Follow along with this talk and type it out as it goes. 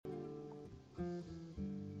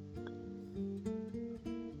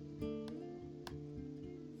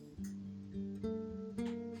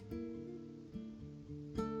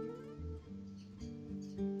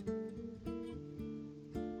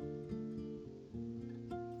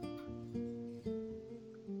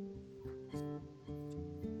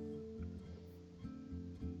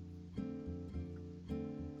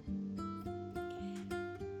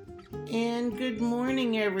And good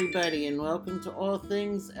morning, everybody, and welcome to All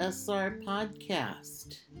Things SR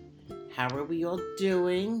Podcast. How are we all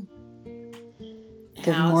doing?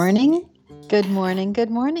 Good morning. Good morning. Good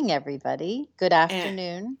morning, everybody. Good And-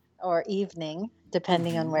 afternoon or evening,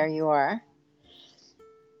 depending on where you are.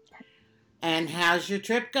 And how's your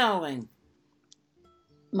trip going?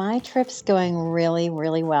 My trip's going really,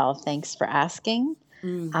 really well. Thanks for asking.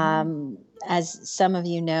 As some of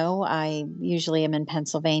you know, I usually am in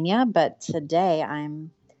Pennsylvania, but today I'm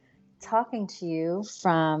talking to you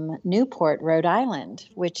from Newport, Rhode Island,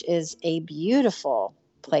 which is a beautiful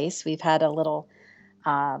place. We've had a little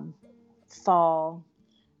fall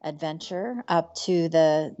adventure up to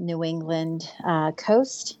the New England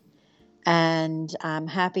coast. And I'm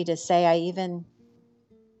happy to say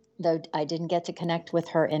though I didn't get to connect with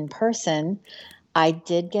her in person, I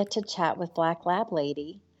did get to chat with Black Lab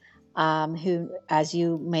Lady, who, as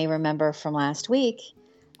you may remember from last week,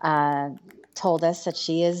 told us that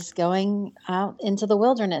she is going out into the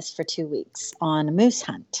wilderness for 2 weeks on a moose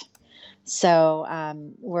hunt. So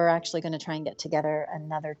we're actually going to try and get together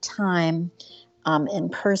another time in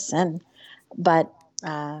person. But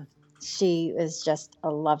she is just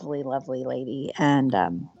a lovely, lovely lady, and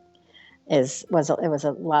it was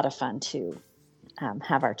a lot of fun to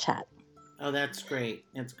have our chat. Oh, that's great.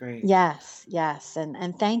 That's great. Yes,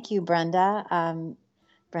 and thank you, Brenda.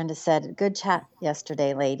 Brenda said, "Good chat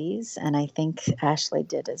yesterday, ladies," and I think Ashley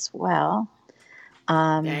did as well.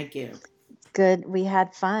 Thank you. Good. We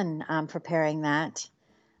had fun preparing that.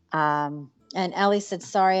 And Ellie said,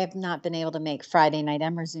 "Sorry, I've not been able to make Friday night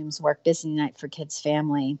Emerzooms work. Busy night for kids'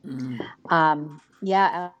 family."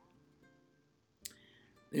 Yeah.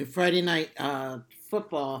 The Friday night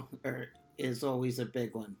football is always a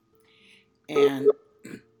big one. And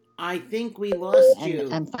I think we lost you.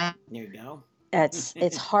 There you go.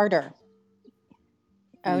 It's harder.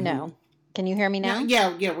 Oh, no. Can you hear me now?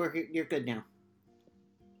 Yeah, you're good now.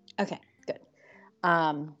 Okay, good.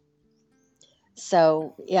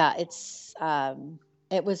 So yeah,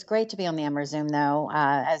 it was great to be on the Emerzoom, though.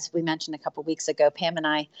 As we mentioned a couple weeks ago, Pam and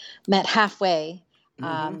I met halfway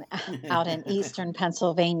out in eastern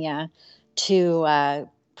Pennsylvania to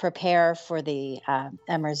prepare for the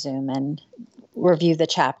Emerzoom and review the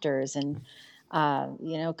chapters. And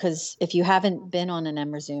because if you haven't been on an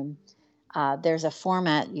Emerzoom, there's a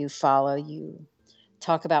format you follow. You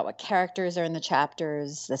talk about what characters are in the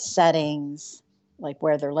chapters, the settings, like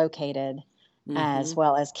where they're located, as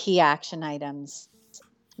well as key action items,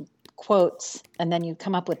 quotes, and then you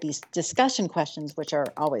come up with these discussion questions, which are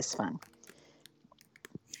always fun.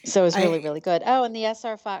 So it was really, really good. Oh, and the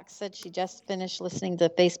SR Fox said she just finished listening to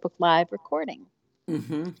Facebook Live recording.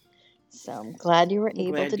 So I'm glad you were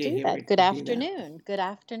able to do that. Good afternoon. Good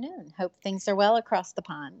afternoon. Hope things are well across the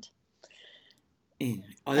pond.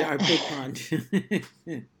 Our big pond.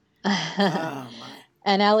 Oh, my.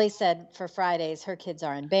 And Ellie said for Fridays, her kids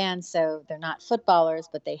are in band, so they're not footballers,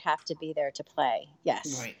 but they have to be there to play.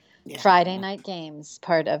 Yes. Right. Yeah. Friday night games,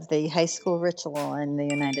 part of the high school ritual in the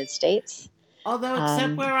United States. Although,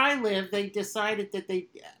 except where I live, they decided that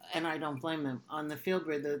and I don't blame them, on the field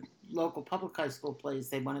where the local public high school plays,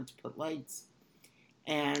 they wanted to put lights.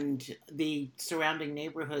 And the surrounding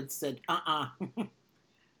neighborhood said, So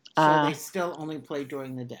they still only play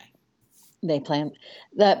during the day. They play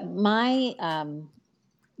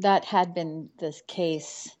that had been the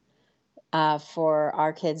case for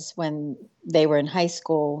our kids when they were in high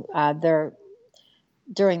school.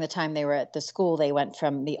 During the time they were at the school, they went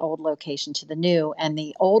from the old location to the new, and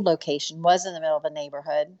the old location was in the middle of the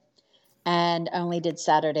neighborhood and only did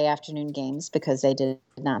Saturday afternoon games because they did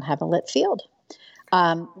not have a lit field.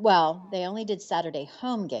 Well, they only did Saturday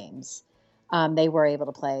home games. They were able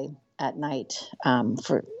to play at night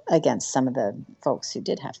against some of the folks who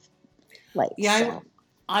did have lights. Yeah,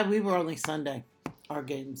 we were only Sunday, our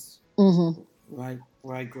games, where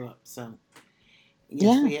I grew up. So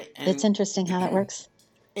yes, it's interesting how that works.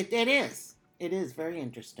 It is. It is very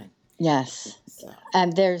interesting. Yes,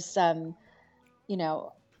 and there's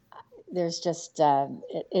there's just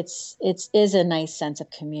it is a nice sense of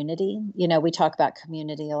community. We talk about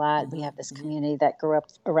community a lot. We have this community that grew up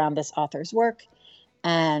around this author's work,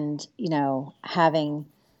 and having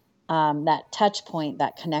that touch point,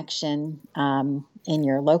 that connection in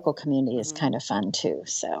your local community is kind of fun too.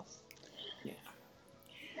 So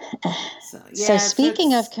so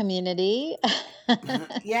speaking of community,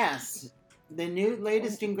 yes, the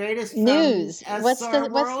latest and greatest news. What's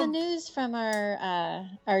the news from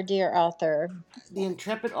our dear author, the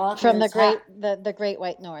intrepid author from the Great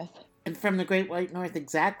White North, and from the Great White North,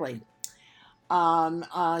 exactly.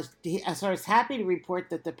 SR is happy to report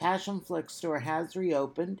that the Passion Flick store has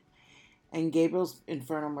reopened, and Gabriel's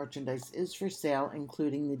Inferno merchandise is for sale,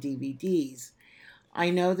 including the DVDs. I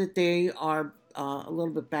know that they are a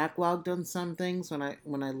little bit backlogged on some things when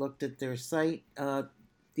I looked at their site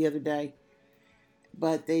the other day,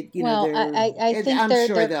 but Well, I think I'm sure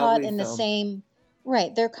they're they'll caught in the refill. same,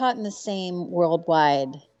 right. They're caught in the same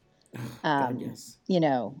worldwide, God, yes.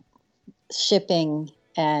 shipping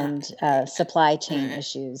Uh, and supply chain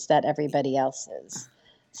issues that everybody else is.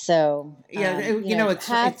 So, yeah, have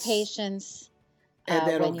it's patience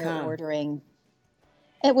that'll when you're come. ordering.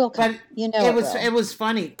 It will come. But It will. it was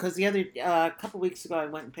funny because the other a couple weeks ago I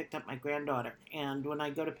went and picked up my granddaughter, and when I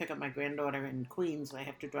go to pick up my granddaughter in Queens, I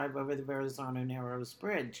have to drive over the Verrazano Narrows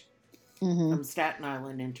Bridge Mm-hmm. from Staten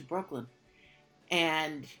Island into Brooklyn,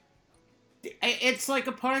 and it's like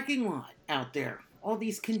a parking lot out there. All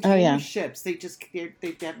these Oh container yeah. ships, they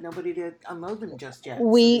have nobody to unload them just yet,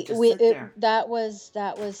 so they just sit there. That was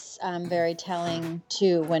very telling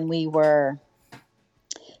too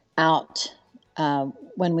out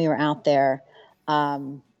when we were out there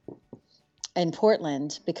in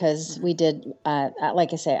Portland, because we did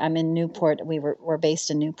like I say, I'm in Newport. We're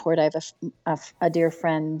based in Newport. I have a dear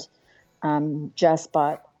friend just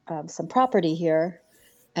bought some property here,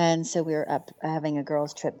 and so we were up having a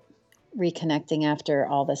girls trip, reconnecting after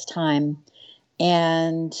all this time.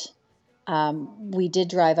 And we did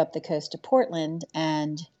drive up the coast to Portland,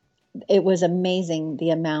 and it was amazing the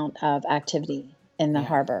amount of activity in the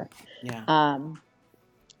harbor. Yeah.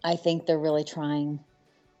 I think they're really trying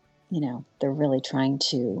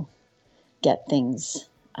to get things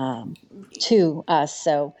to us.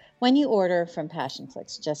 So when you order from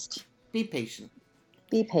Passionflix, just be patient.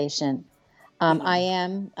 Be patient. I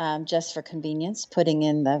am, just for convenience, putting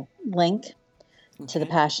in the link to the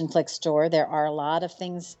Passionflix store. There are a lot of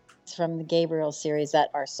things from the Gabriel series that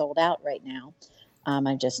are sold out right now.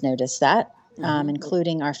 I've just noticed that,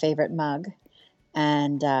 including our favorite mug,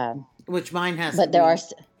 and which mine has. But there are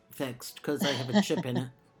fixed because I have a chip in it.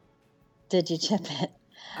 Did you chip it?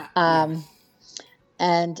 Yes.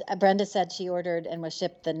 And Brenda said she ordered and was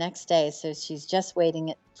shipped the next day, so she's just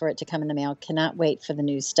waiting for it to come in the mail. Cannot wait for the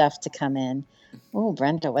new stuff to come in. Oh,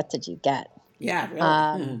 Brenda, what did you get? Yeah,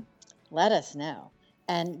 really. Let us know.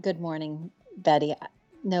 And good morning, Betty.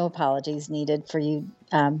 No apologies needed for you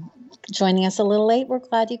joining us a little late. We're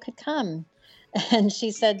glad you could come. And she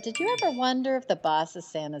said, did you ever wonder if the boss is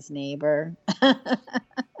Santa's neighbor?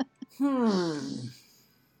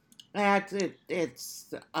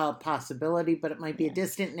 It's a possibility, but it might be a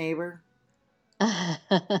distant neighbor.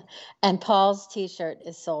 And Paul's T-shirt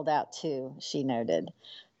is sold out too, she noted.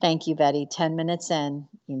 Thank you, Betty. 10 minutes in,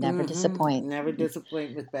 you never disappoint. Never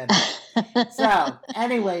disappoint with Betty. So,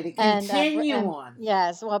 anyway, to continue on.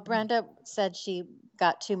 Yes, well, Brenda said she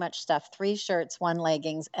got too much stuff: 3 shirts, 1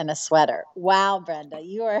 leggings, and a sweater. Wow, Brenda,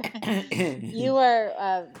 you and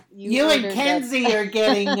Kenzie are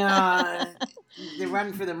getting the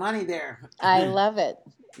run for the money there. I love it.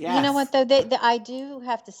 Yes. You know what though? I do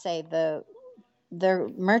have to say their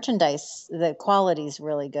merchandise, the quality is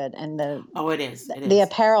really good, and it is. The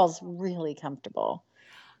apparel's really comfortable.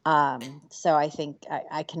 So I think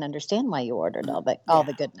I can understand why you ordered all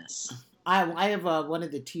the goodness. I have one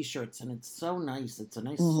of the T-shirts, and it's so nice. It's a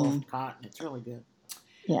nice soft cotton. It's really good.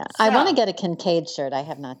 Yeah, so, I want to get a Kincaid shirt. I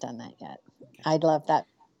have not done that yet. Okay. I'd love that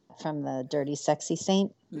from the Dirty Sexy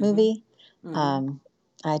Saint movie.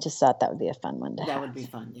 I just thought that would be a fun one to have. That would be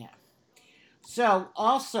fun, yeah. So,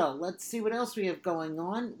 also, let's see what else we have going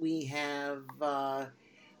on. We have,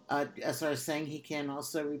 as I was saying, he can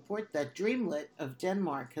also report that Dreamlit of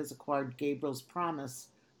Denmark has acquired Gabriel's Promise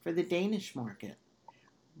for the Danish market.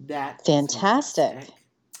 That's fantastic.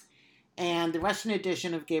 And the Russian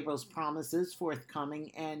edition of Gabriel's Promise is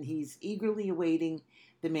forthcoming, and he's eagerly awaiting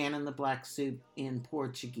The Man in the Black Suit in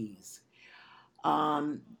Portuguese.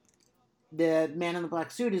 The Man in the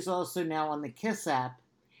Black Suit is also now on the KISS app,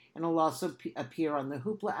 and will also appear on the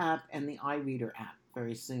Hoopla app and the iReader app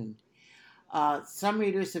very soon. Some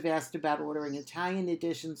readers have asked about ordering Italian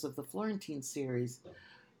editions of the Florentine series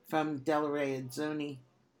from Del Rey Azzoni,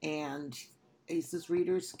 and he says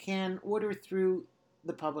readers can order through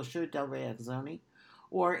the publisher Del Rey Azzoni,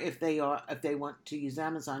 or if they want to use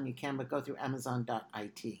Amazon, you can, but go through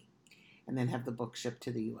Amazon.it and then have the book shipped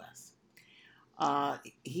to the U.S.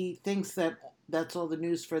 He thinks that that's all the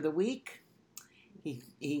news for the week.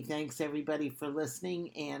 He thanks everybody for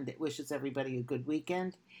listening and wishes everybody a good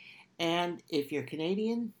weekend. And if you're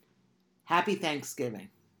Canadian, happy Thanksgiving.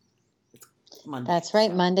 It's Monday. That's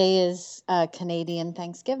right. So. Monday is Canadian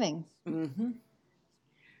Thanksgiving. Mm-hmm.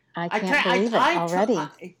 I can't believe it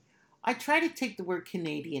already. I try to take the word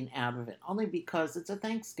Canadian out of it, only because it's a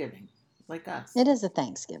Thanksgiving, like us. It is a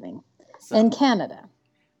Thanksgiving. In Canada.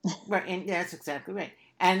 Right, and that's exactly right.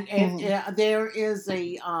 And there is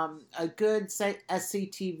a good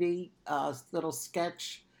SCTV little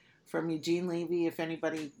sketch from Eugene Levy, if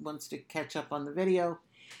anybody wants to catch up on the video,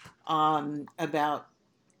 about,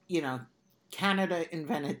 you know, Canada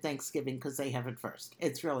invented Thanksgiving because they have it first.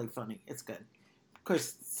 It's really funny. It's good. Of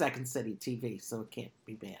course, Second City TV, so it can't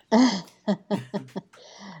be bad.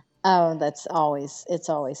 Oh, it's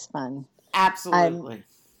always fun. Absolutely.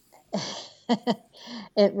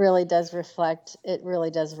 It really does reflect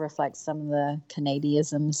some of the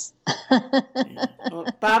Canadianisms. Yeah. Well,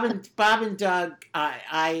 Bob and Doug,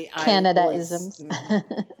 Canada-isms.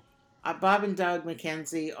 Bob and Doug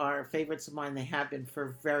McKenzie are favorites of mine. They have been for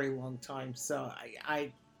a very long time. So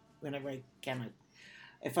I whenever I can,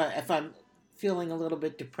 if I'm feeling a little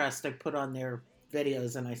bit depressed, I put on their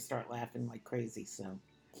videos and I start laughing like crazy. So,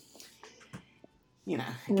 you know,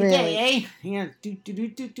 good Really? day, eh? Yeah, do.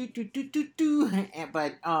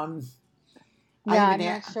 But yeah, I'm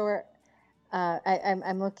not sure.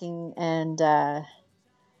 I'm looking, and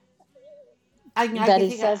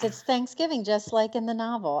Betty says it's Thanksgiving, just like in the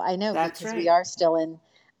novel. I know, because right. we are still in.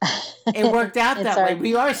 It worked out that way.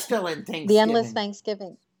 We are still in Thanksgiving. The endless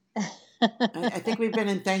Thanksgiving. I think we've been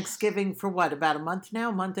in Thanksgiving for what, about a month now,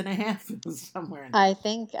 a month and a half, somewhere. I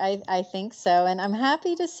think so, and I'm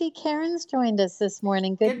happy to see Karen's joined us this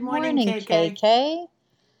morning. Good morning, KK.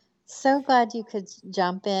 So glad you could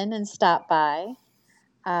jump in and stop by.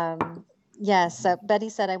 Yes, so Betty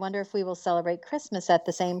said, I wonder if we will celebrate Christmas at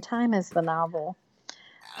the same time as the novel.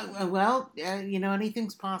 Well, you know,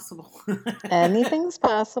 anything's possible. Anything's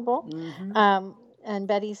possible. Mm-hmm. And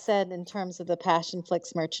Betty said, in terms of the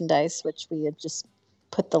Passionflix merchandise, which we had just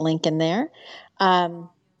put the link in there,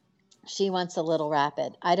 she wants a Little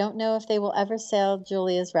Rabbit. I don't know if they will ever sell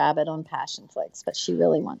Julia's rabbit on Passionflix, but she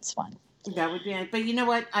really wants one. That would be nice. But you know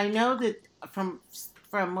what? I know that from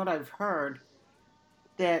what I've heard,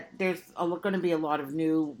 that there's going to be a lot of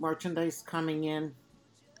new merchandise coming in,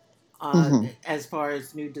 as far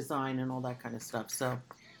as new design and all that kind of stuff. So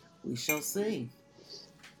we shall see.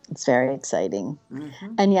 It's very exciting.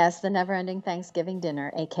 Mm-hmm. And yes, the never-ending Thanksgiving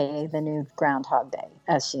dinner, aka the new Groundhog Day,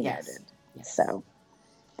 as she noted. Yes.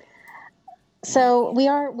 So we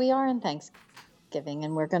are in Thanksgiving,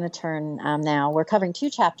 and we're going to turn now. We're covering 2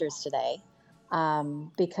 chapters today,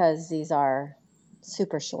 because these are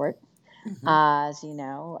super short. Mm-hmm. As you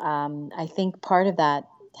know, I think part of that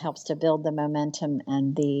helps to build the momentum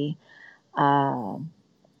and the kind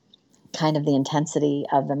of the intensity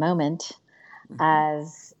of the moment. Mm-hmm.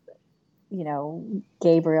 As you know,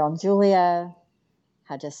 Gabriel and Julia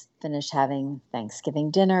had just finished having Thanksgiving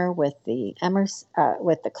dinner with the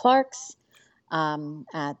Clarks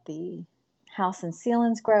at the house in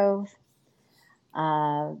Selinsgrove.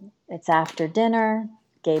 It's after dinner.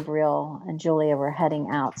 Gabriel and Julia were heading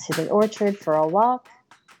out to the orchard for a walk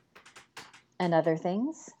and other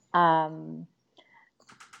things.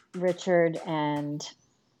 Richard and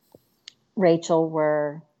Rachel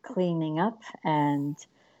were cleaning up, and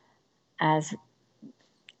as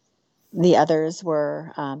the others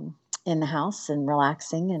were in the house and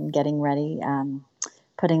relaxing and getting ready,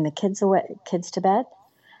 putting the kids to bed.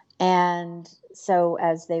 And so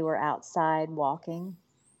as they were outside walking,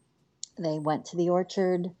 they went to the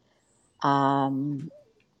orchard, had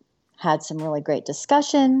some really great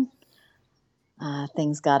discussion.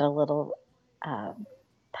 Things got a little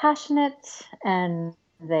passionate, and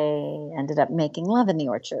they ended up making love in the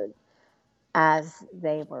orchard. As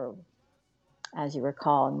you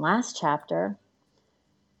recall in last chapter,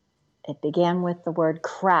 it began with the word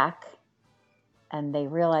crack, and they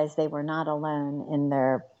realized they were not alone in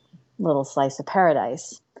their little slice of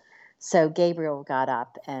paradise. So Gabriel got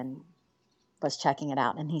up and was checking it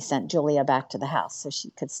out, and he sent Julia back to the house so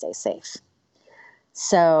she could stay safe.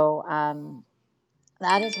 So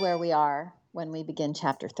that is where we are when we begin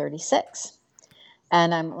chapter 36.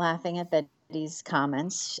 And I'm laughing at Betty's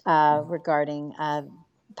comments regarding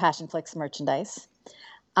Passionflix merchandise.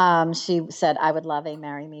 She said, I would love a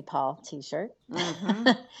Marry Me Paul t-shirt.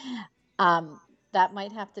 Mm-hmm. That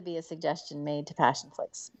might have to be a suggestion made to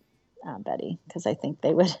Passionflix, Betty, because I think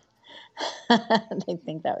they would they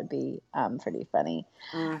think that would be pretty funny.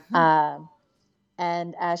 Mm-hmm.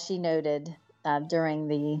 And as she noted, during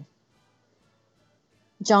the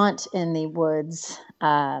jaunt in the woods,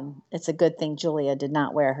 it's a good thing Julia did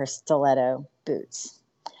not wear her stiletto boots,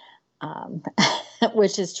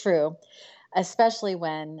 which is true, especially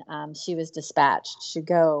when she was dispatched to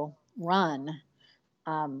go run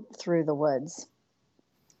through the woods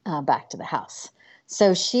back to the house.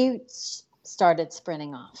 So she started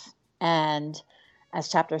sprinting off. And as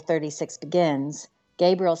chapter 36 begins,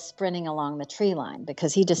 Gabriel sprinting along the tree line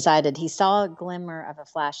because he decided he saw a glimmer of a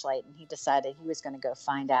flashlight and he decided he was going to go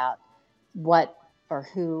find out what or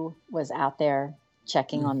who was out there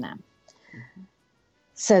checking on them. Mm-hmm.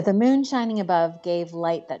 So the moon shining above gave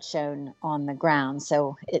light that shone on the ground.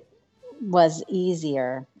 So it was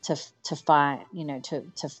easier to find,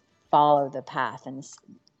 to follow the path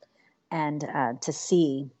and to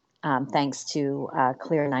see, thanks to a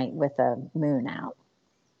clear night with a moon out.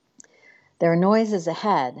 There were noises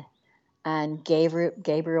ahead, and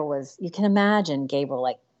Gabriel was, you can imagine Gabriel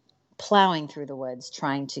like plowing through the woods,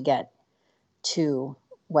 trying to get to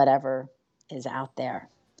whatever is out there.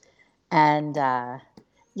 And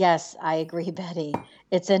yes, I agree, Betty.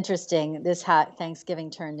 It's interesting. This Thanksgiving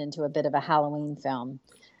turned into a bit of a Halloween film.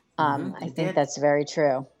 I think that's very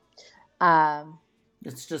true.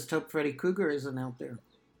 Let's just hope Freddy Krueger isn't out there.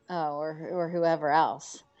 Oh, or whoever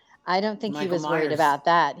else. I don't think Michael he was Myers. worried about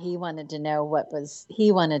that. He wanted to know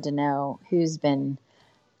who's been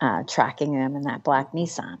tracking them in that black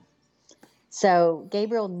Nissan. So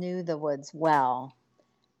Gabriel knew the woods well,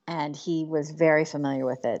 and he was very familiar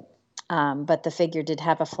with it. But the figure did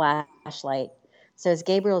have a flashlight. So as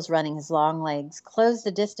Gabriel's running, his long legs closed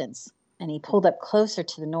the distance, and he pulled up closer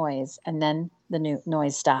to the noise, and then the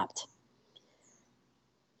noise stopped.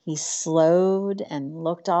 He slowed and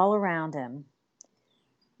looked all around him.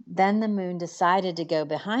 Then the moon decided to go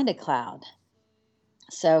behind a cloud.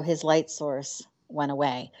 So his light source went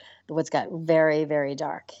away. The woods got very, very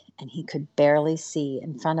dark, and he could barely see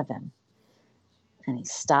in front of him. And he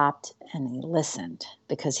stopped and he listened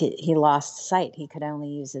because he lost sight. He could only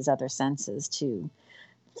use his other senses to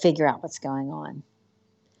figure out what's going on.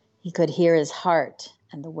 He could hear his heart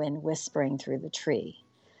and the wind whispering through the tree.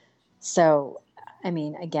 So, I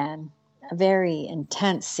mean, again, a very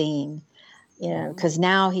intense scene, because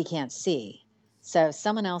now he can't see. So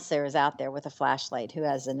someone else there is out there with a flashlight who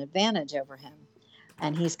has an advantage over him.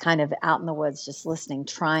 And he's kind of out in the woods just listening,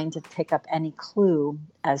 trying to pick up any clue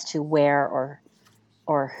as to where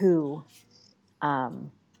or who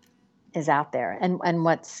is out there and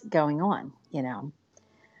what's going on,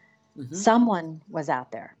 Mm-hmm. Someone was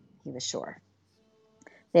out there, he was sure.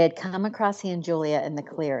 They had come across he and Julia in the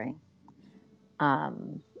clearing.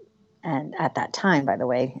 And at that time, by the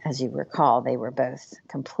way, as you recall, they were both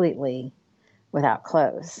completely without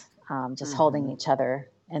clothes, just holding each other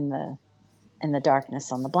in the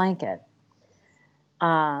darkness on the blanket.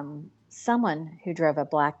 Someone who drove a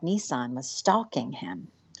black Nissan was stalking him,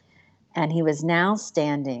 and he was now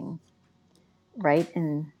standing right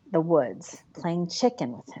in the woods playing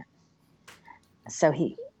chicken with him. So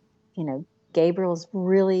Gabriel's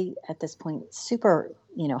really at this point super,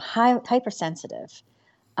 hypersensitive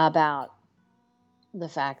about the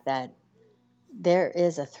fact that there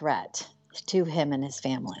is a threat to him and his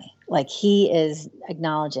family. Like he is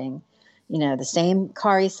acknowledging, the same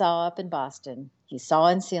car he saw up in Boston, he saw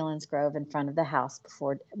in Selinsgrove in front of the house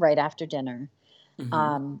right after dinner.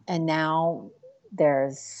 Mm-hmm. And now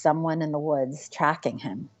there's someone in the woods tracking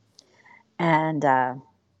him. And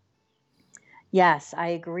yes, I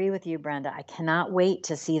agree with you, Brenda. I cannot wait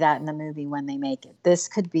to see that in the movie when they make it. This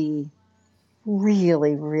could be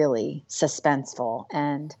really, really suspenseful.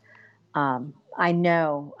 And I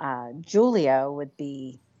know Julia would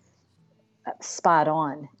be spot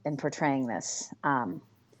on in portraying this.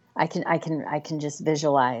 I can just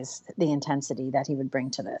visualize the intensity that he would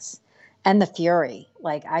bring to this, and the fury.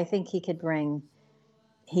 Like I think he could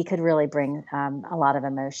really bring a lot of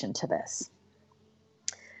emotion to this.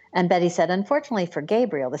 And Betty said, unfortunately for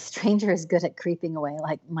Gabriel, the stranger is good at creeping away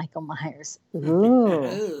like Michael Myers.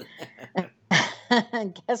 Ooh.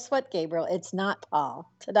 Guess what, Gabriel? It's not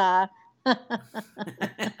Paul. Ta-da.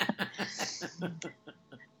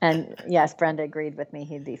 And yes, Brenda agreed with me.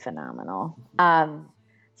 He'd be phenomenal.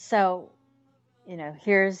 So,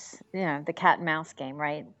 here's, the cat and mouse game,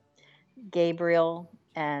 right? Gabriel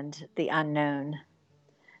and the unknown.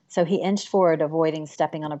 So he inched forward, avoiding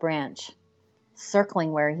stepping on a branch,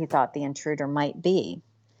 circling where he thought the intruder might be.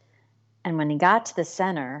 And when he got to the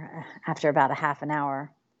center, after about a half an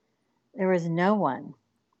hour, there was no one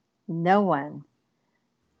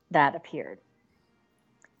that appeared.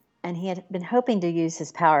 And he had been hoping to use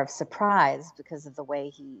his power of surprise because of the way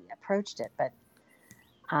he approached it. But,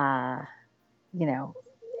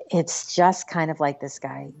 it's just kind of like this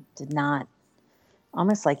guy did not,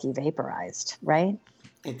 almost like he vaporized, right?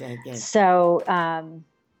 It did, yeah. So,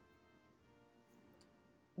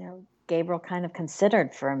 Gabriel kind of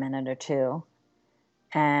considered for a minute or two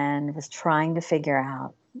and was trying to figure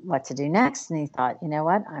out what to do next. And he thought, you know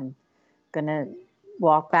what, I'm going to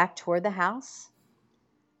walk back toward the house,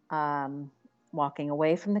 walking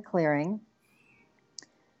away from the clearing.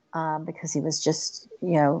 because he was just,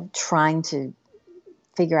 trying to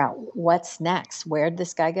figure out what's next. Where'd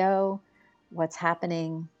this guy go? What's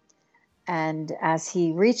happening? And as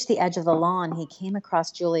he reached the edge of the lawn, he came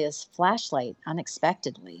across Julia's flashlight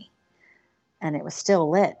unexpectedly, and it was still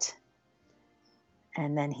lit.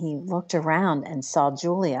 And then he looked around and saw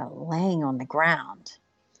Julia laying on the ground,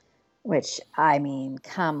 which, I mean,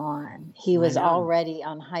 come on. He was already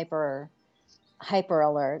on hyper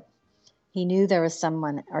alert. He knew there was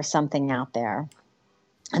someone or something out there.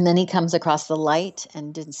 And then he comes across the light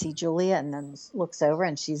and didn't see Julia, and then looks over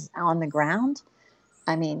and she's on the ground.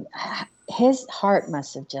 I mean, his heart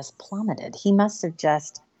must have just plummeted. He must have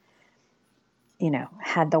just,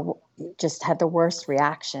 had the worst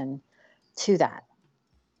reaction to that.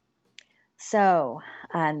 So,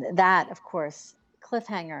 and that, of course,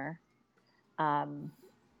 cliffhanger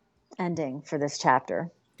ending for this chapter,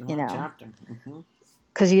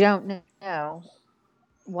 because you don't know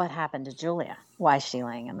what happened to Julia. Why is she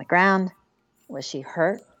laying on the ground? Was she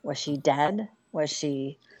hurt? Was she dead? Was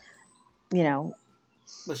she,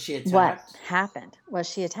 was she attacked? What happened? Was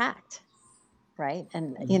she attacked? Right?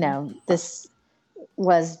 And, this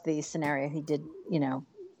was the scenario he did,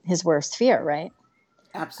 his worst fear, right?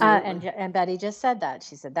 Absolutely. And Betty just said that.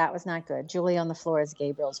 She said, that was not good. Julia on the floor is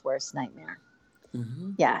Gabriel's worst nightmare.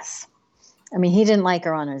 Mm-hmm. Yes. I mean, he didn't like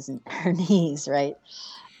her on her knees, right?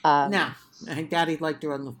 No. I think Daddy liked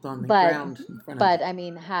her on the ground in front of him. But, I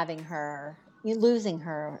mean, losing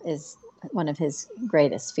her is one of his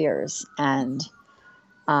greatest fears. And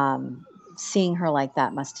seeing her like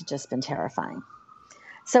that must have just been terrifying.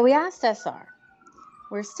 So we asked SR,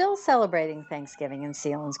 we're still celebrating Thanksgiving in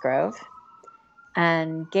Selinsgrove.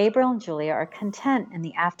 And Gabriel and Julia are content in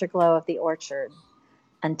the afterglow of the orchard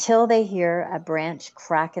until they hear a branch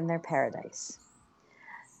crack in their paradise.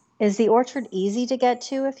 Is the orchard easy to get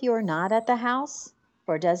to if you are not at the house?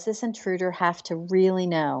 Or does this intruder have to really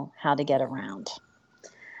know how to get around?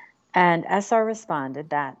 And SR responded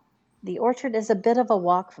that the orchard is a bit of a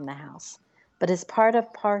walk from the house, but is part of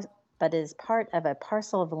a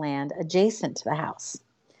parcel of land adjacent to the house.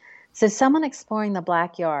 So someone exploring the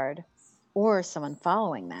Black Yard or someone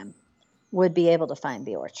following them would be able to find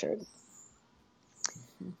the orchard.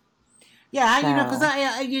 Yeah,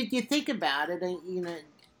 because you think about it,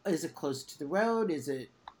 is it close to the road? Is it,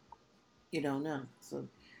 you don't know. So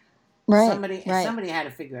somebody had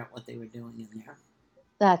to figure out what they were doing in there.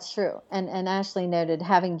 That's true. And Ashley noted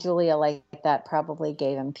having Julia like that probably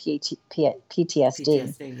gave him PTSD.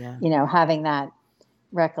 PTSD, yeah. Having that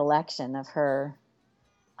recollection of her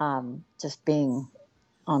just being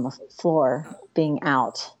on the floor, being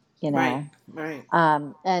out, Right.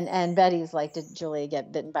 And Betty's like, did Julia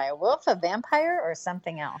get bitten by a wolf, a vampire, or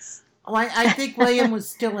something else? Oh, I think William was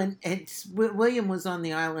still William was on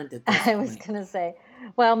the island at this point. I was going to say,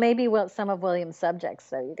 well, maybe some of William's subjects,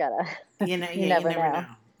 though. You got to, you never know.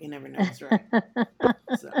 You never know. That's right.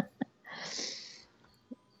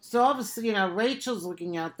 So all of a sudden, Rachel's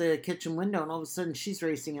looking out the kitchen window, and all of a sudden she's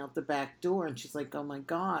racing out the back door, and she's like, oh my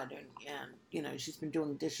God. And she's been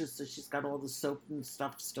doing dishes, so she's got all the soap and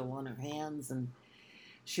stuff still on her hands, and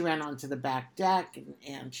she ran onto the back deck,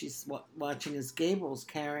 and she's watching as Gabriel's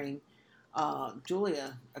carrying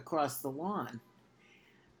Julia across the lawn.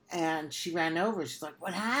 And she ran over. She's like,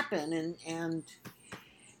 what happened? And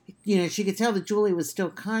she could tell that Julia was still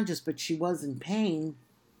conscious, but she was in pain.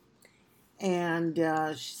 And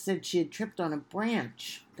she said she had tripped on a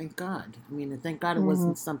branch. Thank God. Thank God it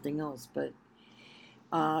wasn't something else. But,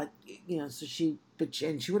 so she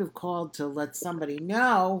would have called to let somebody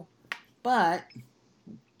know, but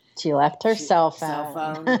she left her cell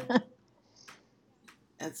phone.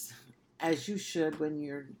 That's as you should when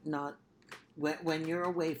you're not, when you're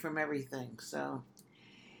away from everything. So,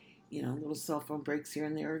 little cell phone breaks here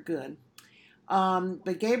and there are good.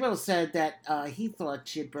 But Gabriel said that he thought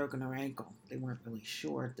she had broken her ankle. They weren't really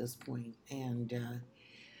sure at this point. And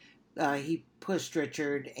he pushed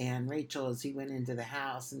Richard and Rachel as he went into the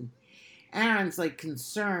house. And Aaron's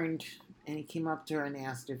concerned, and he came up to her and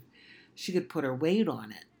asked if she could put her weight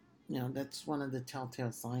on it. That's one of the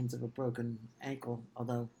telltale signs of a broken ankle.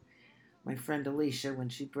 Although my friend Alicia, when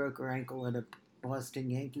she broke her ankle at a Boston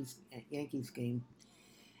Yankees game,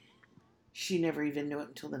 she never even knew it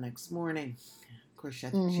until the next morning. Of course,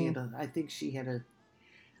 I think she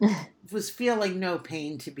was feeling no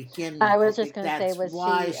pain to begin with. I was just going to say, was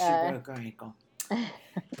why she broke her ankle.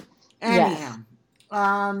 Anyhow,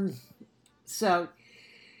 so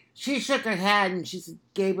she shook her head and she said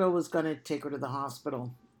Gabriel was going to take her to the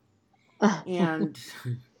hospital. And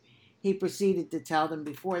he proceeded to tell them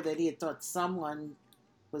before that he had thought someone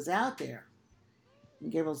was out there.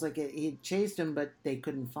 Gabriel's like he chased him, but they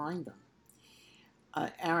couldn't find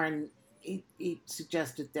them. Aaron, he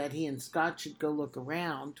suggested that he and Scott should go look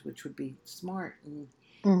around, which would be smart. And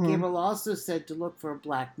Mm-hmm. Gabriel also said to look for a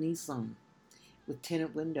black Nissan with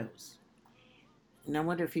tinted windows. And I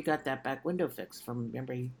wonder if he got that back window fixed from,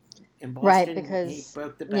 remember, in Right, Boston, he because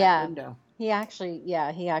broke the back yeah, window. he actually,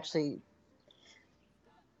 yeah,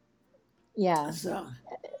 So,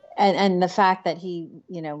 and the fact that he,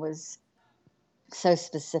 was so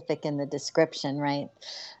specific in the description, right?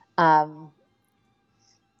 Um,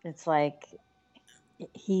 it's like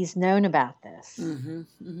he's known about this,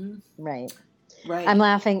 right? right. I'm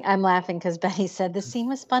laughing because Betty said the scene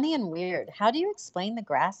was funny and weird. How do you explain the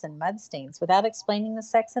grass and mud stains without explaining the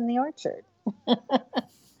sex in the orchard?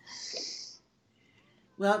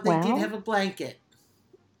 Well, they did Well, have a blanket.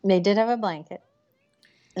 they did have a blanket.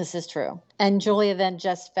 This is true. And Julia then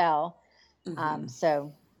just fell.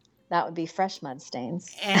 So that would be fresh mud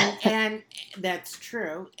stains. And that's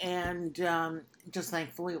true. And just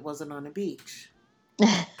thankfully it wasn't on a beach.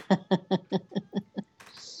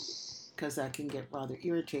 Because that can get rather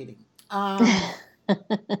irritating.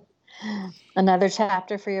 Another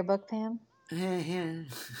chapter for your book, Pam?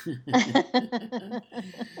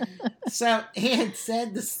 So he had said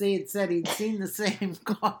he'd seen the same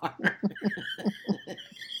car.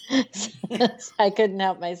 I couldn't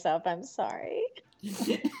help myself. I'm sorry.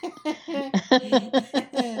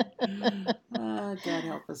 Oh, God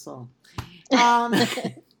help us all.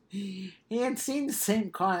 He had seen the same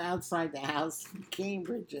car outside the house in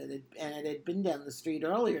Cambridge, and it had been down the street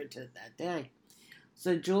earlier that day.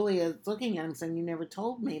 So Julia's looking at him saying, "You never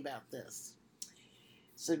told me about this."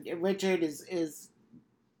 So Richard is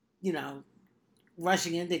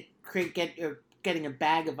rushing in to getting a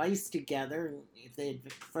bag of ice together. If they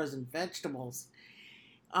had frozen vegetables,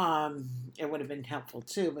 it would have been helpful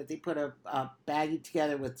too. But they put a baggie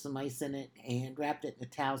together with some ice in it and wrapped it in a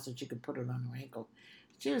towel so she could put it on her ankle.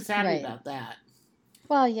 She was happy about that.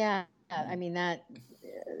 Well, yeah. I mean, that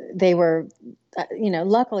they were,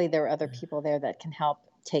 luckily there were other people there that can help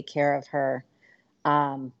take care of her.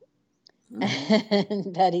 And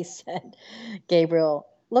Betty said, Gabriel,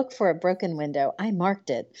 look for a broken window. I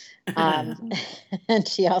marked it. And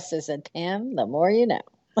she also said, Pam, the more you know.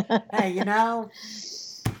 Hey,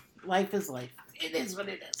 life is life. It is what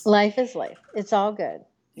it is. Life is life. It's all good.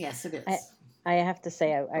 Yes, it is. I have to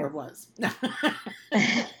say, or was.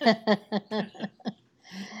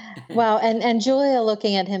 Well, and Julia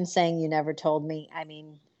looking at him saying, "You never told me." I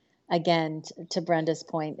mean, again, to Brenda's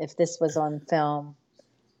point, if this was on film,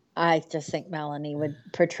 I just think Melanie would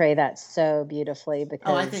portray that so beautifully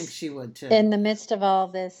because I think she would too. In the midst of all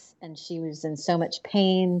this, and she was in so much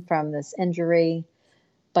pain from this injury,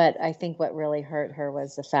 but I think what really hurt her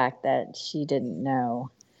was the fact that she didn't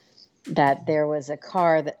know that there was a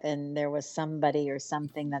car and there was somebody or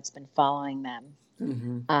something that's been following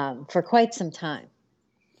them for quite some time.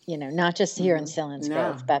 Not just here in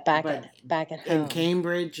Selinsgrove, but back at home in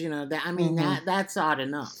Cambridge. That's odd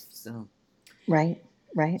enough. So right.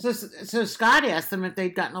 So Scott asked them if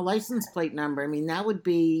they'd gotten a license plate number. I mean, that would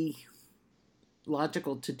be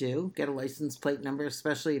logical to do. Get a license plate number,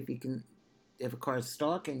 especially if a car is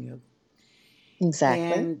stalking you.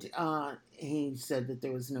 Exactly. And he said that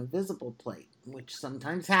there was no visible plate, which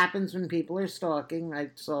sometimes happens when people are stalking. I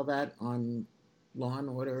saw that on Law and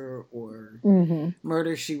Order or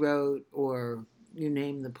Murder, She Wrote, or you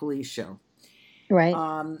name the police show. Right.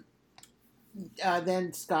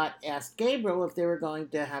 Then Scott asked Gabriel if they were going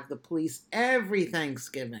to have the police every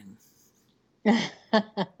Thanksgiving.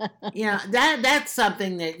 That's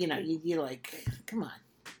something that, you're like, come on.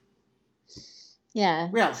 Yeah.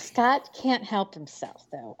 Really? Scott can't help himself,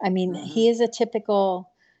 though. I mean, he is it's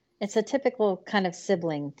a typical kind of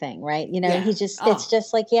sibling thing, right? It's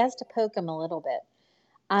just like he has to poke him a little bit.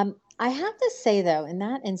 I have to say, though, in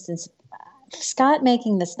that instance, Scott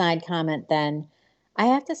making the snide comment then, I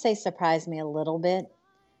have to say surprised me a little bit,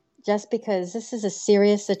 just because this is a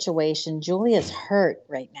serious situation. Julia's hurt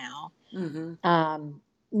right now.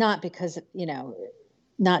 Not because,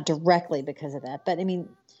 not directly because of that, but I mean,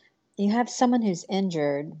 you have someone who's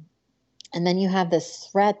injured, and then you have this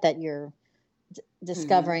threat that you're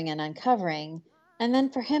discovering and uncovering, and then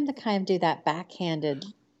for him to kind of do that backhanded,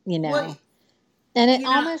 and it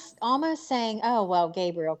almost saying, "Oh well,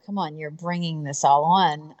 Gabriel, come on, you're bringing this all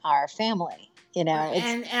on our family," and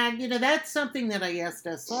that's something that I asked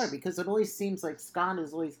SR because it always seems like Scott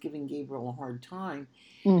is always giving Gabriel a hard time.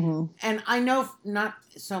 And I know not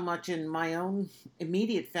so much in my own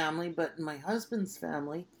immediate family, but in my husband's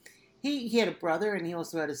family. He had a brother and he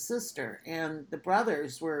also had a sister, and the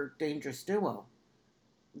brothers were a dangerous duo.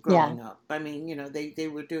 Yeah. growing up. I mean, they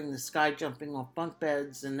were doing the sky jumping off bunk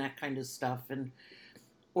beds and that kind of stuff, and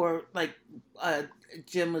or like uh,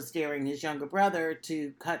 Jim was daring his younger brother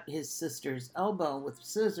to cut his sister's elbow with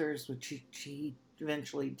scissors, which she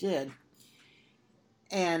eventually did,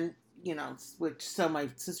 and which so my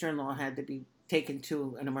sister-in-law had to be taken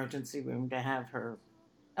to an emergency room to have her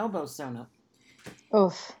elbow sewn up.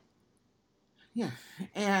 Oof. Yeah,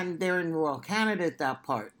 and they're in rural Canada at that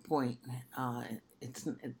point. It's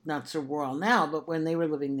not so rural now, but when they were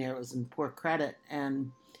living there, it was in poor credit,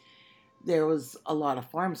 and there was a lot of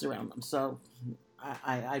farms around them. So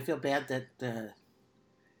I feel bad that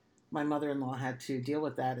my mother-in-law had to deal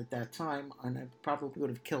with that at that time, and I probably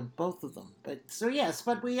would have killed both of them. But so yes,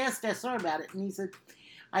 but we asked SR about it, and he said,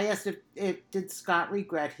 I asked if did Scott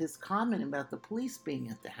regret his comment about the police being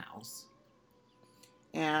at the house.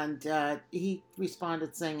 And he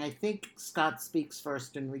responded saying, I think Scott speaks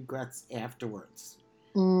first and regrets afterwards.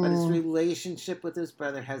 But his relationship with his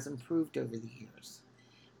brother has improved over the years.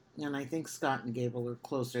 And I think Scott and Gable are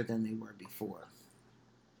closer than they were before.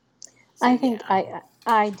 So, I think yeah.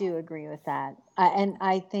 I do agree with that. And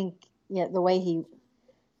I think the way he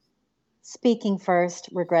speaking first,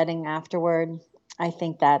 regretting afterward, I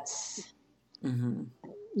think Mm-hmm.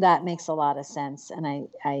 that makes a lot of sense. And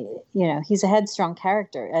he's a headstrong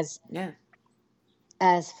character. Yeah.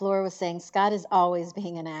 As Flora was saying, Scott is always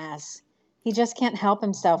being an ass. He just can't help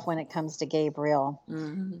himself when it comes to Gabriel.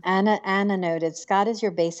 Mm-hmm. Anna noted, Scott is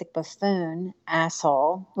your basic buffoon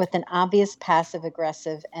asshole with an obvious passive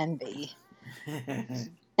aggressive envy.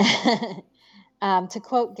 To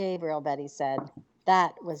quote Gabriel, Betty said,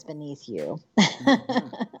 that was beneath you.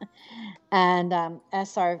 And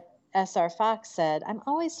SR Fox said, I was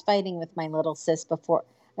always fighting with my little sis before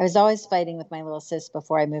I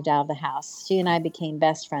moved out of the house. She and I became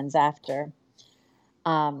best friends after.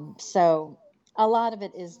 So a lot of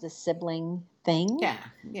it is the sibling thing. Yeah,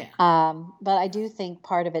 yeah. But I do think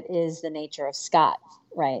part of it is the nature of Scott,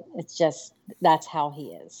 right? It's just that's how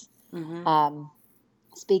he is. Mm-hmm.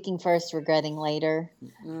 Speaking first, regretting later.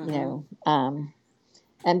 Mm-hmm.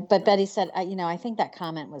 But Betty said, I think that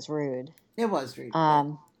comment was rude. It was rude.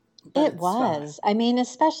 But It it's was. Scott. I mean,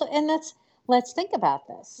 especially, and let's think about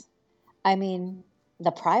this. I mean,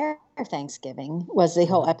 the prior Thanksgiving was the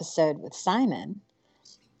whole episode with Simon,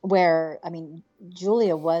 where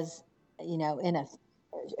Julia was,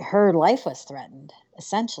 her life was threatened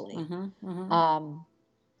essentially. Mm-hmm. Mm-hmm.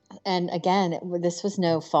 And again, this was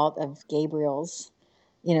no fault of Gabriel's.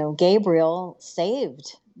 Gabriel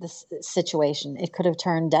saved this situation. It could have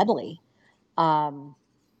turned deadly. So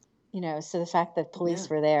the fact that police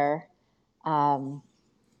were there,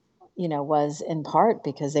 was in part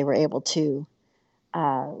because they were able to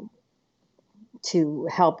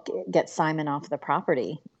help get Simon off the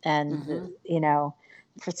property. And,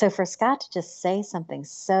 for Scott to just say something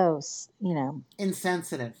so,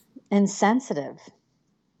 Insensitive.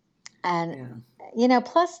 And,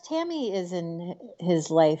 plus Tammy is in his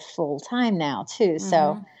life full time now too.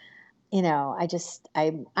 So,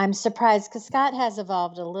 I'm surprised because Scott has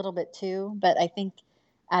evolved a little bit too, but I think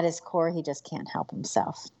at his core, he just can't help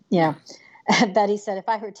himself. Betty said, if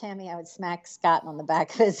I were Tammy, I would smack Scott on the back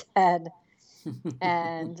of his head.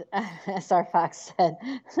 And SR Fox said,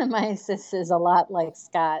 my sis is a lot like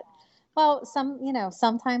Scott. Well,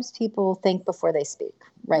 sometimes people think before they speak,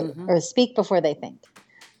 right? Or speak before they think.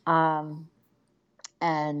 And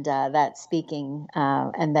that speaking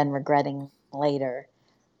and then regretting later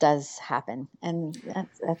does happen. And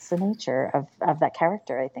that's the nature of that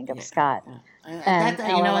character, I think, of Scott. And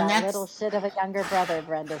that little shit of a younger brother,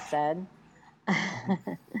 Brenda said.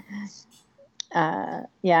 And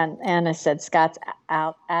Anna said Scott's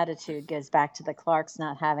attitude goes back to the Clarks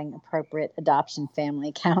not having appropriate adoption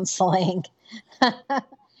family counseling.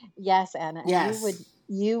 Yes, Anna. Yes. And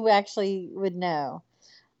you actually would know.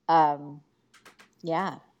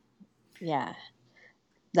 Yeah.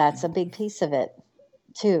 That's a big piece of it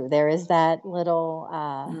too. There is that little,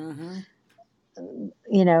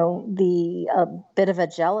 the bit of a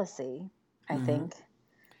jealousy, I think,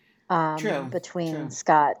 between True.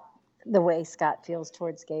 Scott, the way Scott feels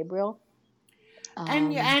towards Gabriel.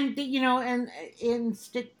 And in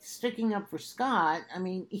sticking up for Scott, I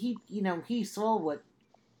mean, he saw what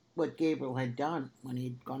Gabriel had done when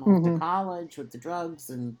he'd gone off to college with the drugs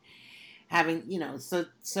and having,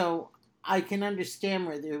 so I can understand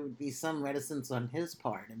where there would be some reticence on his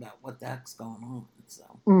part about what the heck's going on. So,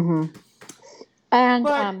 and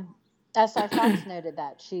SR Fox noted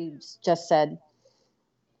that she just said,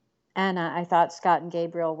 Anna, I thought Scott and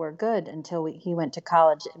Gabriel were good until he went to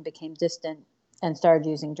college and became distant and started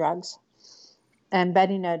using drugs. And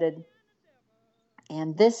Betty noted,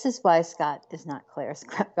 And this is why Scott is not Claire's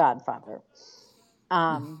godfather.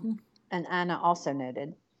 And Anna also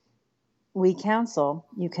noted, we counsel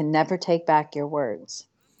you can never take back your words.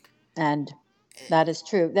 And that is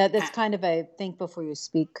true. That's kind of a think before you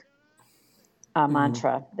speak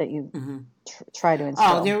mantra that you try to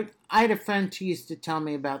instill. I had a friend who used to tell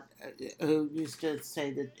me about, who used to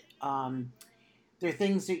say that there are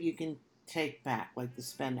things that you can take back, like the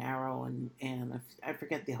spent arrow, and I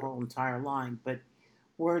forget the whole entire line, but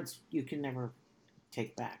words you can never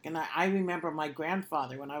take back. And I remember my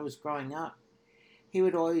grandfather, when I was growing up, he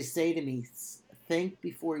would always say to me, think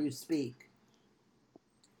before you speak.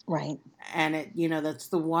 Right. And that's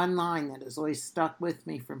the one line that has always stuck with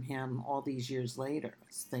me from him all these years later.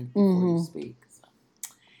 Is think before you speak. So.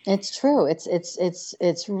 It's true.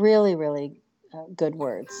 It's really, really good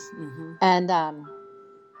words. And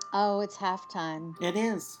it's halftime. It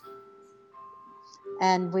is.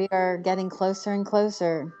 And we are getting closer and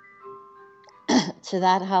closer to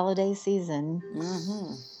that holiday season.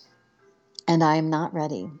 And I am not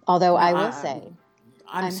ready. Although I will say,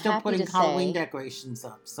 I'm still putting Halloween decorations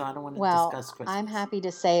up, so I don't want to discuss Christmas. I'm happy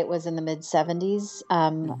to say it was in the mid-70s,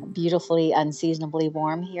 beautifully, unseasonably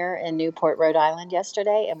warm here in Newport, Rhode Island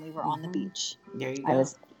yesterday, and we were on the beach. There you go. I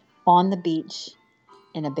was on the beach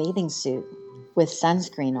in a bathing suit with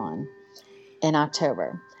sunscreen on in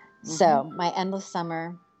October. So my endless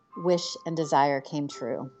summer wish and desire came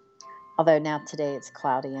true. Although now today it's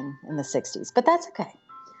cloudy and in the 60s, but that's okay.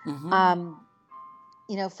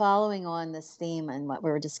 Following on this theme and what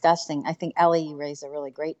we were discussing, I think, Ellie, you raised a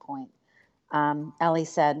really great point. Ellie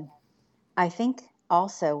said, I think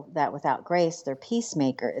also that without Grace, their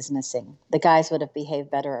peacemaker is missing. The guys would have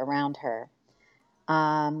behaved better around her.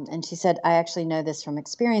 And she said, I actually know this from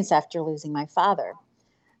experience after losing my father.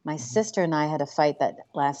 My sister and I had a fight that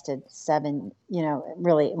lasted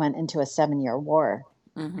really went into a 7-year war.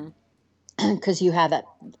 Because you had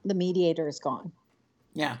the mediator is gone.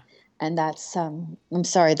 Yeah. And that's, I'm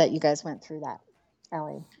sorry that you guys went through that,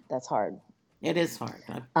 Ellie. That's hard. It is hard.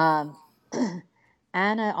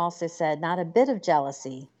 Anna also said, not a bit of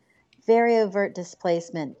jealousy, very overt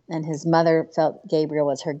displacement, and his mother felt Gabriel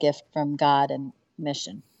was her gift from God and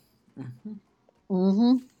mission.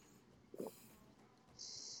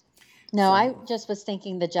 No, I just was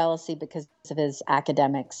thinking the jealousy because of his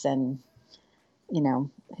academics and,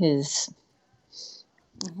 his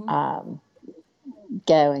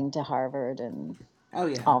going to Harvard and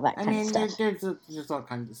all that kind of stuff. There's all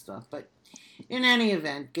kinds of stuff. But in any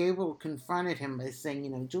event, Gabriel confronted him by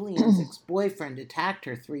saying, Julianne's ex-boyfriend attacked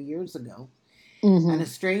her 3 years ago. And a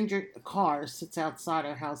stranger car sits outside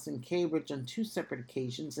our house in Cambridge on 2 separate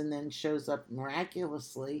occasions and then shows up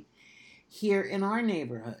miraculously here in our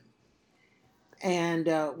neighborhood. And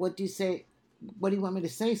what do you say? What do you want me to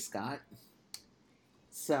say, Scott?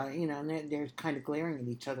 So, they're kind of glaring at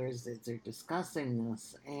each other as they're discussing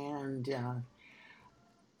this. And,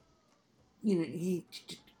 he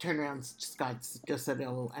turned around, Scott just said,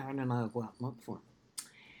 oh, Aaron and I will go out and look for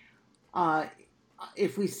him.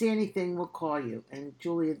 If we see anything, we'll call you. And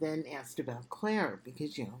Julia then asked about Claire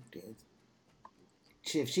because,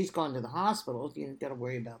 if she's gone to the hospital, you got to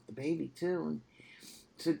worry about the baby too. And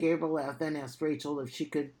so Gabriel then asked Rachel if she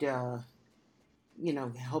could,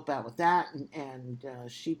 help out with that. And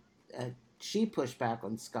she pushed back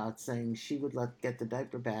on Scott, saying she would get the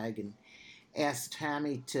diaper bag and asked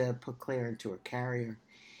Tammy to put Claire into her carrier.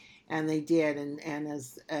 And they did. And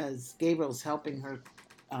as Gabriel's helping her,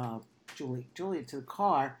 Julia to the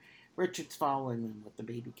car, Richard's following them with the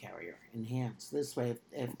baby carrier in hand. So this way,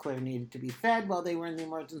 if Claire needed to be fed while they were in the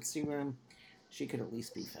emergency room, she could at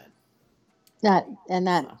least be fed. That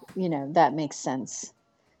makes sense.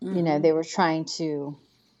 They were trying to,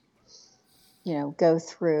 go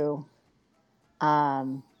through.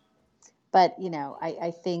 But,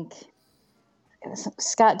 I think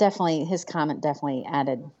Scott his comment definitely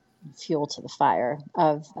added fuel to the fire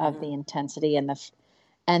of the intensity and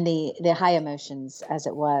the high emotions as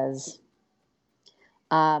it was.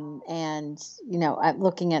 And, I'm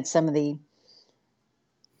looking at some of the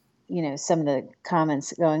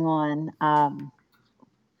comments going on.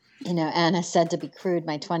 Anna said, to be crude,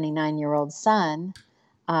 my 29-year-old son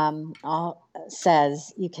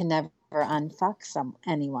says you can never unfuck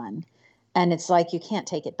anyone. And it's like you can't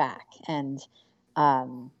take it back. And,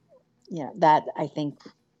 that I think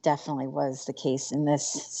definitely was the case in this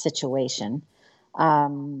situation.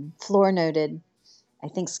 Floor noted, I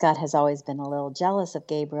think Scott has always been a little jealous of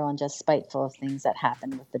Gabriel and just spiteful of things that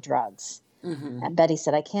happened with the drugs. And Betty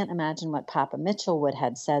said, I can't imagine what Papa Mitchell would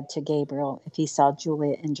have said to Gabriel if he saw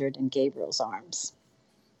Julia injured in Gabriel's arms.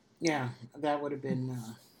 Yeah, that would have been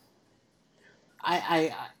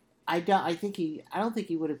I I don't think he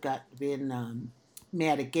would have been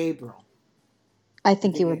mad at Gabriel. I I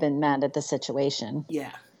think he think would have been mad at the situation.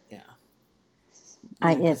 yeah, yeah,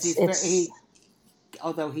 I because it's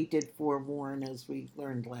although he did forewarn, as we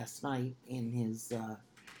learned last night in his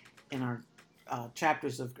in our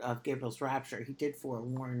chapters of Gabriel's rapture, he did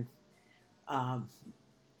forewarn um,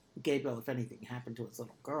 Gabriel if anything happened to his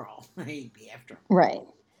little girl, he'd be after him. right.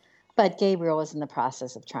 But Gabriel was in the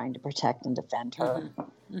process of trying to protect and defend her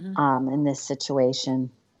Mm-hmm. Mm-hmm. in this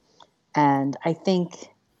situation. And I think,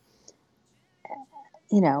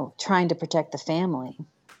 trying to protect the family.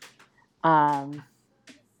 Um,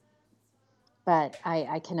 but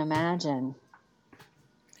I can imagine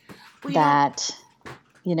Well, that,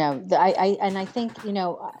 and I think,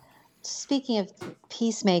 speaking of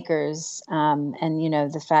peacemakers, and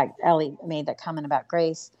the fact Ellie made that comment about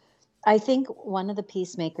Grace, I think one of the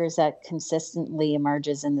peacemakers that consistently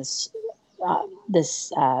emerges in this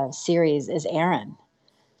series is Aaron.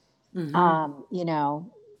 mm-hmm.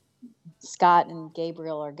 Scott and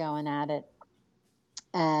Gabriel are going at it,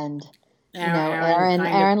 and Aaron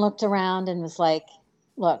Aaron looked around and was like,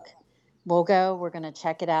 "Look, we'll go. We're going to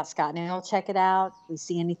check it out. Scott and I will check it out. If we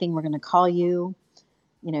see anything, we're going to call you.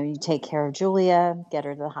 You take care of Julia, get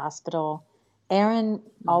her to the hospital." Aaron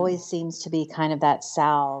always seems to be kind of that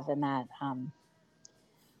salve and that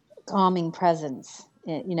calming presence.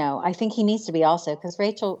 I think he needs to be also, because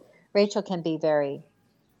Rachel can be very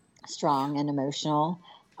strong and emotional,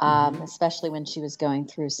 especially when she was going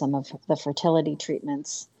through some of the fertility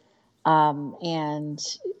treatments. And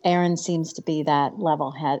Aaron seems to be that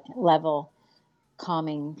level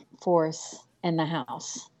calming force in the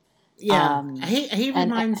house. Yeah, he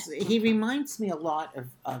reminds me a lot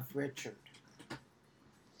of Richard.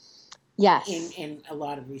 Yes. In a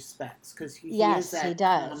lot of respects, because yes, he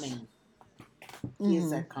does. Calming. He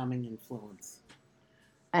is that calming influence.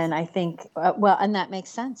 And I think, and that makes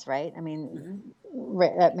sense, right? I mean,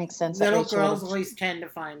 that makes sense. Little girls always tend to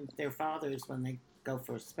find their fathers when they go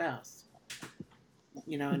for a spouse.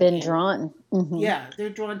 Drawn. Mm-hmm. Yeah, they're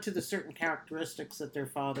drawn to the certain characteristics that their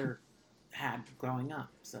father had growing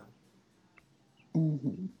up. So,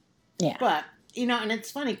 yeah. But and it's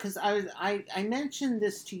funny because I mentioned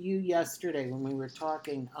this to you yesterday when we were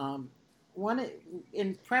talking.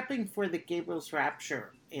 In prepping for the Gabriel's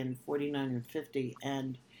Rapture in 49 and 50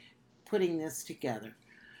 and putting this together,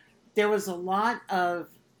 there was a lot of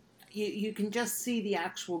you can just see the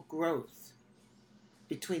actual growth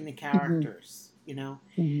between the characters.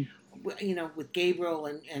 With Gabriel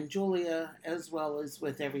and Julia, as well as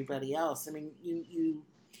with everybody else. I mean, you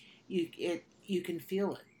can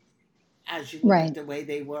feel it as you look at the way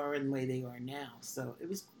they were and the way they are now. So it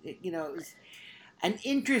was an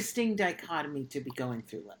interesting dichotomy to be going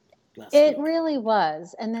through last week. It week. really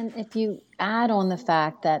was. And then if you add on the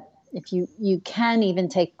fact that if you can even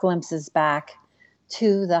take glimpses back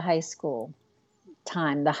to the high school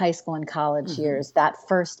time, the high school and college years, that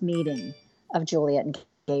first meeting of Juliet and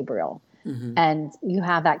Gabriel. And you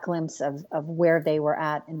have that glimpse of where they were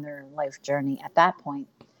at in their life journey at that point.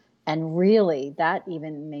 And really, that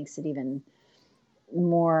even makes it even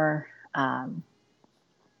more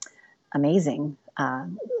amazing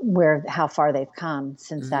how far they've come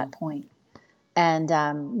since that point. And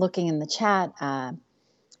looking in the chat,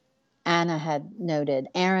 Anna had noted,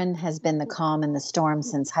 Aaron has been the calm in the storm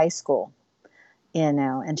since high school,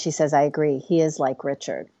 and she says, I agree. He is like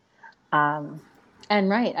Richard. And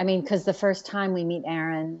right. I mean, because the first time we meet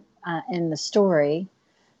Aaron in the story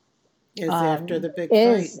is after the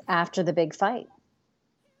big fight.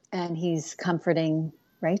 And he's comforting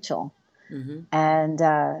Rachel. And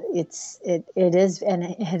it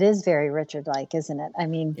is very Richard-like, isn't it? I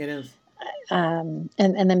mean, it is. And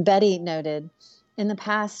then Betty noted, in the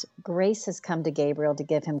past, Grace has come to Gabriel to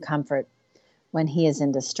give him comfort when he is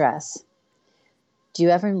in distress. Do you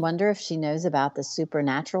ever wonder if she knows about the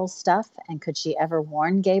supernatural stuff, and could she ever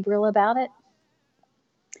warn Gabriel about it?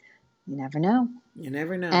 You never know. You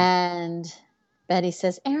never know. And Betty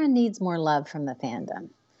says, Aaron needs more love from the fandom.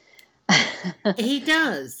 He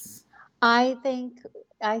does. I think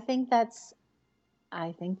that's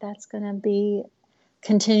going to be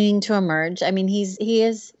continuing to emerge. I mean, he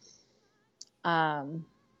is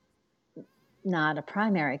not a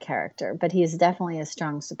primary character, but he is definitely a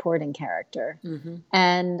strong supporting character.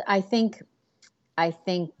 And I think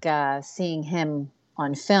seeing him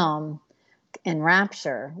on film in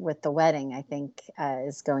Rapture with the wedding, I think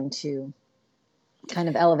is going to kind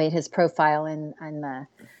of elevate his profile in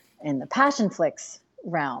the Passion Flicks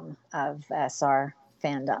realm of SR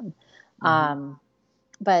fandom.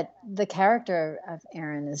 But the character of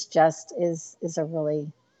Aaron is a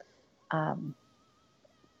really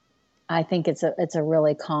I think it's a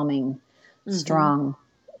really calming, Mm-hmm. strong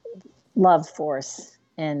love force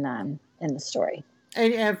in the story.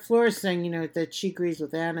 And Flora's saying, that she agrees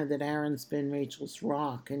with Anna that Aaron's been Rachel's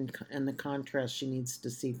rock, and the contrast, she needs to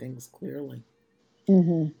see things clearly.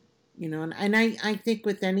 Mm-hmm. And I think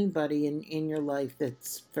with anybody in your life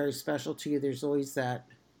that's very special to you, there's always that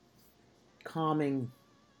calming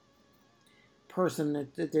person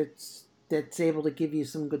that's able to give you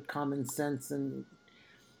some good common sense and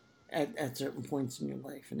at certain points in your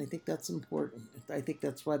life. And I think that's important. I think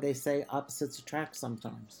that's why they say opposites attract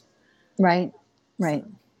sometimes. Right, right.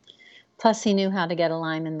 So Plus, he knew how to get a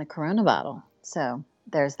lime in the Corona bottle. So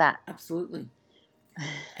there's that. absolutely.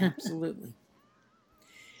 Absolutely.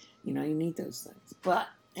 You need those things. But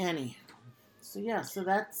anyhow, so yeah, so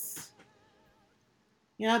that's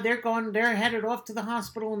they're headed off to the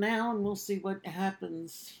hospital now, and we'll see what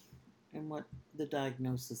happens and what the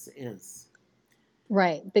diagnosis is.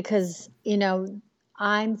 Right, because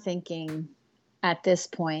I'm thinking at this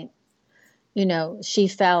point, she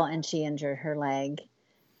fell and she injured her leg,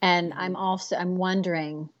 and Mm-hmm. I'm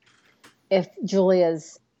wondering if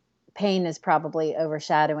Julia's pain is probably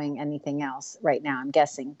overshadowing anything else right now. I'm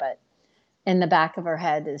guessing, but in the back of her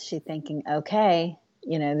head, is she thinking, okay,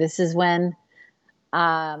 this is when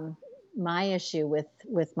my issue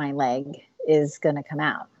with my leg is going to come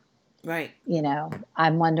out. Right.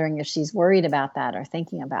 I'm wondering if she's worried about that or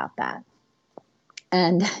thinking about that.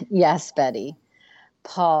 And yes, Betty,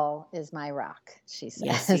 Paul is my rock, she says.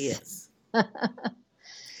 Yes, he is.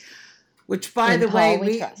 Which, by In the Paul, way,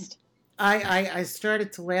 we trust. I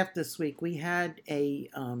started to laugh this week. We had a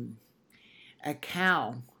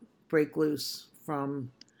cow break loose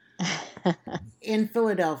from in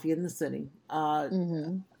Philadelphia, in the city,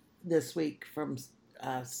 Mm-hmm. this week from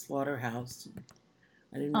slaughterhouse.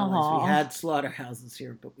 I didn't realize we Oh, had slaughterhouses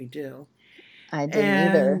here, but we do. I didn't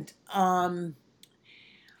either. And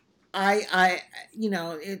I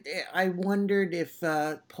I wondered if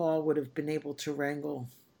Paul would have been able to wrangle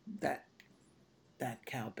that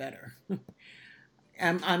cow better.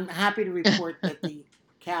 I'm happy to report that the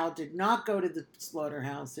cow did not go to the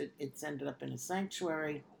slaughterhouse. It's ended up in a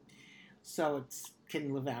sanctuary, so it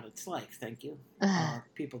can live out its life. Thank you,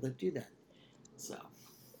 people that do that. So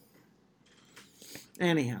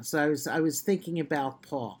anyhow, so I was thinking about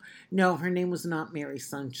Paul. No, her name was not Mary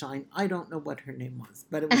Sunshine. I don't know what her name was,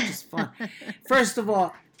 but it was just fun. First of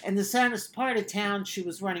all, and the saddest part of town she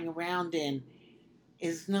was running around in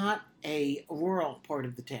is not a rural part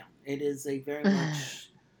of the town. It is a very much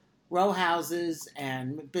row houses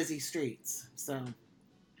and busy streets. So,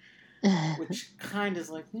 which kind of is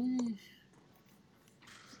like,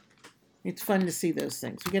 It's fun to see those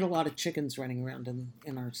things. We get a lot of chickens running around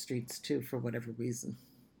in our streets too, for whatever reason.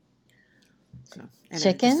 So,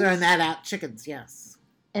 Chickens? Throwing that out, chickens, yes.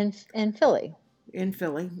 In Philly. In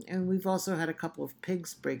Philly, and we've also had a couple of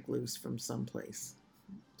pigs break loose from someplace.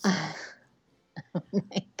 So. Oh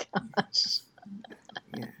my gosh!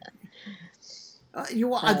 Yeah. I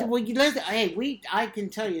can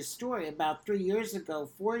tell you a story. About 4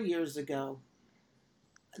 years ago,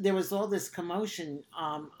 there was all this commotion.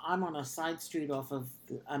 I'm on a side street off of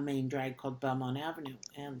a main drag called Belmont Avenue,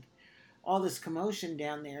 and all this commotion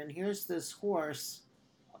down there. And here's this horse,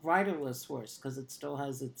 riderless horse, because it still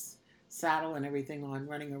has its saddle and everything on,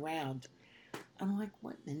 running around. I'm like,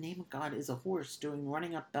 what in the name of God is a horse doing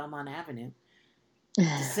running up Belmont Avenue?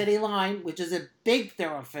 The city line, which is a big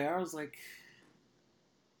thoroughfare. I was like,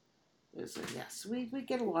 yes, we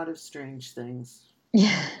get a lot of strange things.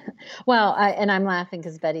 Yeah. Well, I'm laughing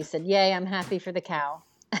because Betty said, "Yay, I'm happy for the cow."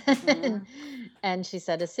 Mm-hmm. And she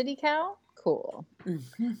said, "A city cow? Cool."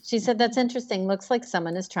 Mm-hmm. She said, "That's interesting. Looks like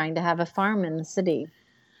someone is trying to have a farm in the city."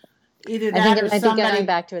 Either that I think it or might be going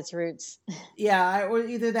back to its roots. Yeah, or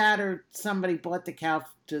either that or somebody bought the cow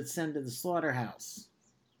to send to the slaughterhouse.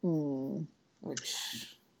 Which,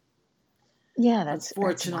 yeah, that's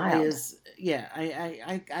unfortunately is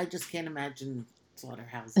I just can't imagine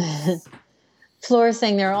slaughterhouses. Flora's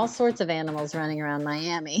saying there are all sorts of animals running around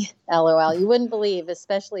Miami. LOL. You wouldn't believe,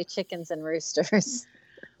 especially chickens and roosters.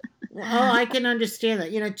 Well, I can understand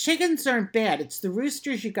that. Chickens aren't bad. It's the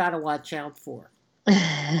roosters you got to watch out for.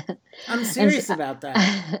 I'm serious about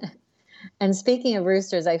that. And speaking of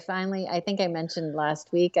roosters, I think I mentioned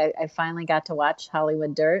last week, I finally got to watch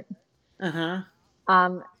Hollywood Dirt. Uh-huh.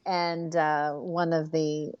 And one of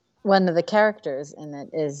the characters in it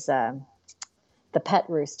is the pet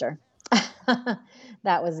rooster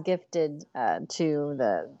that was gifted to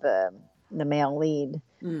the male lead.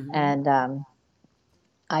 Mm-hmm. And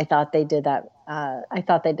I thought they did that. I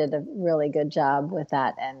thought they did a really good job with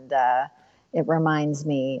that. And it reminds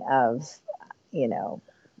me of,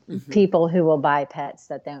 Mm-hmm. people who will buy pets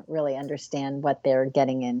that don't really understand what they're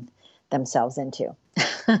getting in themselves into.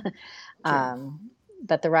 True.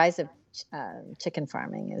 But the rise of chicken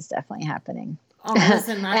farming is definitely happening. Oh,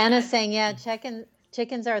 listen, Anna's saying, yeah,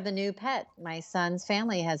 chickens are the new pet. My son's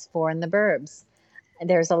family has 4 in the burbs.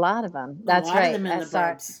 There's a lot of them. a That's lot of right. them in the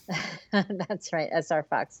SR. burbs. That's right. SR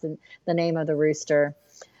Fox. The name of the rooster,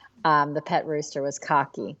 the pet rooster was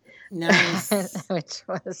Cocky, Nice. which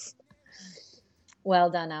was well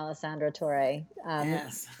done, Alessandro Torre.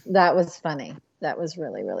 Yes. That was funny. That was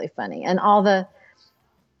really, really funny. And all the,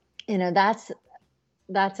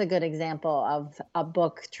 that's a good example of a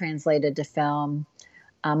book translated to film.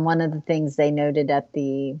 One of the things they noted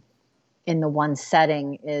in the one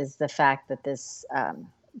setting is the fact that this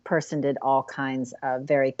person did all kinds of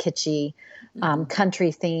very kitschy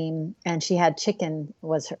country theme, and she had chickens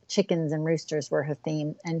and roosters were her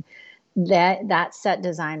theme, and that set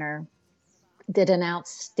designer did an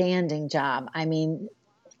outstanding job. I mean,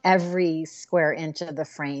 every square inch of the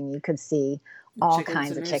frame you could see all Chickens kinds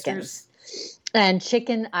and of roosters. chickens. And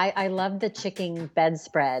chicken, I love the chicken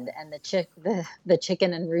bedspread and the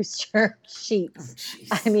chicken and rooster Oh, sheets.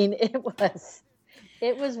 jeez. I mean, it was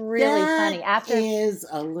really That funny. is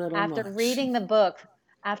a little After much. reading the book,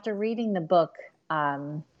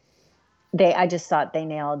 I just thought they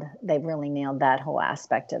really nailed that whole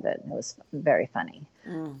aspect of it. It was very funny.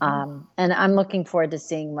 Mm-hmm. And I'm looking forward to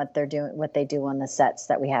seeing what they do on the sets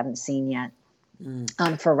that we haven't seen yet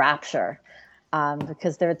for Rapture,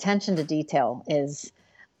 because their attention to detail is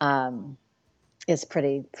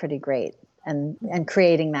pretty great, and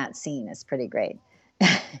creating that scene is pretty great.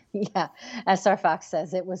 Yeah, SR Fox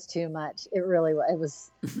says it was too much. It really was. It was,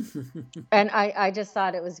 and I just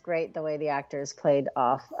thought it was great the way the actors played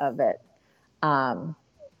off of it.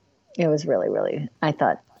 It was really, really, I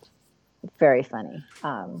thought, very funny.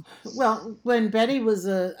 Well, when Betty was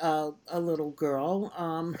a little girl,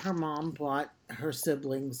 her mom bought her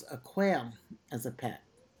siblings a quail as a pet.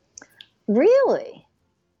 Really?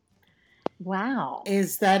 Wow.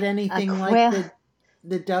 Is that A anything like quail.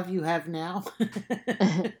 the dove you have now?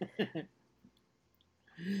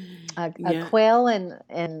 A Yeah. quail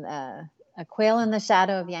a quail in the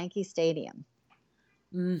shadow of Yankee Stadium.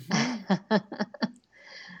 Mm-hmm.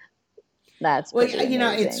 That's Well, pretty it's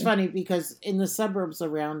amazing. funny because in the suburbs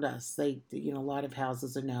around us, a lot of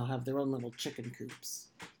houses are now have their own little chicken coops.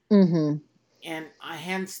 Mm-hmm. And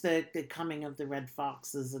hence the coming of the red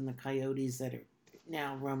foxes and the coyotes that are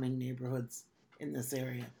now roaming neighborhoods in this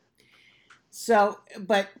area. So,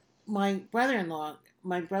 but my brother-in-law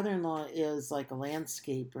is like a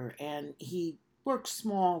landscaper, and he works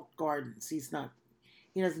small gardens. He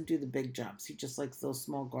doesn't do the big jobs. He just likes those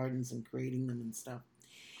small gardens and creating them and stuff.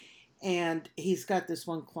 And he's got this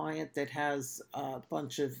one client that has a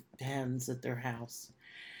bunch of hens at their house,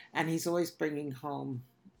 and he's always bringing home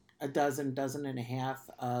a dozen and a half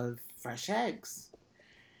of fresh eggs.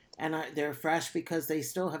 And they're fresh because they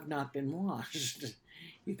still have not been washed.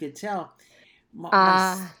 You could tell. My, my,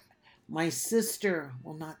 Ah. my sister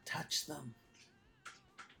will not touch them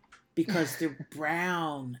because they're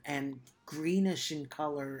brown and greenish in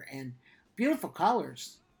color and beautiful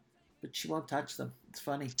colors, but she won't touch them. It's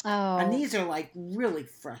funny. And Oh, these are like really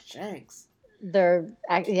fresh eggs. they're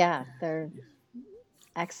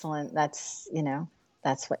excellent.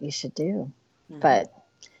 That's what you should do. Hmm. But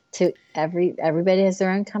everybody has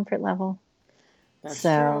their own comfort level. That's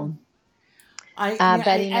true. So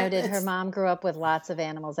Betty noted her It's mom grew up with lots of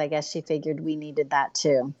animals. I guess she figured we needed that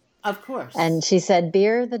too. of course And she said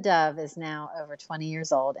Beer the Dove is now over 20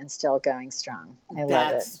 years old and still going strong. I love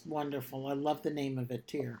it. that's wonderful. I love the name of it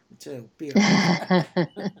too. Beer.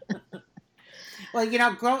 Well,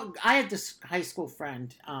 I had this high school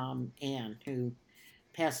friend, Anne, who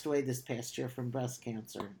passed away this past year from breast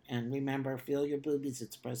cancer. And remember, feel your boobies.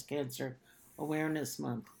 It's Breast Cancer Awareness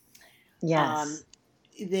Month. Um, Yes.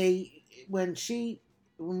 they when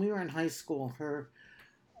we were in high school, her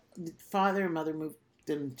father and mother moved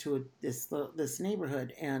them to this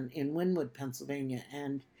neighborhood and in Wynwood, Pennsylvania,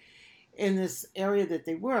 and in this area that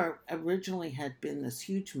they were originally had been this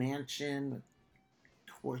huge mansion with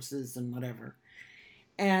horses and whatever.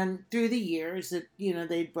 And through the years,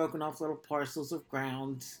 they'd broken off little parcels of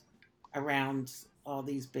ground around all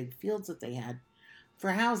these big fields that they had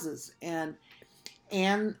for houses. And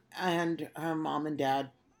Anne and her mom and dad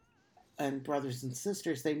and brothers and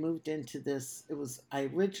sisters, they moved into this. It was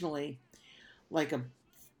originally like a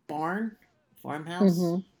barn, farmhouse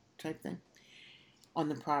Mm-hmm. type thing on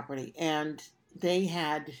the property. And they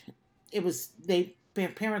had, it was, their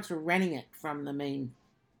parents were renting it from the main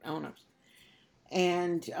owners.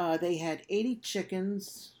 And they had 80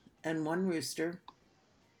 chickens and one rooster.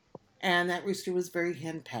 And that rooster was very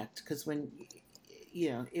henpecked because when,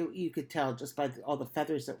 you could tell just by all the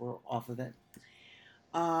feathers that were off of it.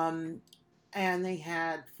 Um, and they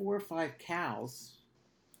had 4 or 5 cows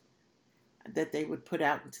that they would put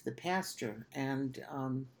out into the pasture. And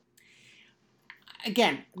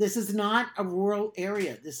again, this is not a rural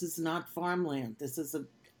area. This is not farmland. This is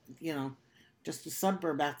you know, just a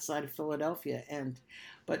suburb outside of Philadelphia.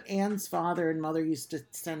 But Anne's father and mother used to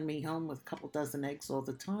send me home with a couple dozen eggs all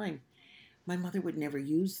the time. My mother would never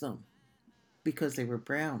use them because they were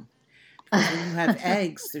brown. Because when you have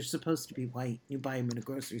eggs, they're supposed to be white. You buy them in a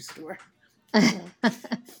grocery store.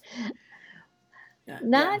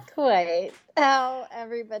 Not quite how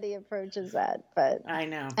everybody approaches that, but I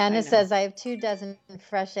know. Anna says I have 2 dozen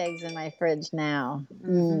fresh eggs in my fridge now.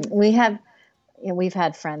 Mm-hmm. We've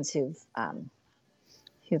had friends who've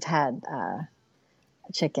had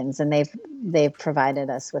chickens, and they've provided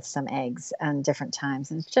us with some eggs on different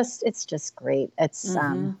times, and it's just great. It's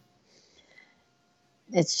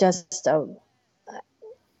just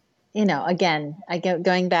again,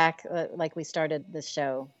 going back like we started this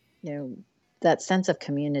show, that sense of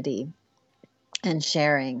community and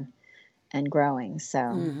sharing and growing.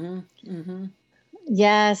 So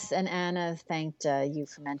yes, and Anna thanked you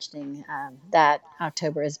for mentioning that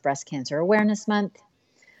October is Breast Cancer Awareness Month.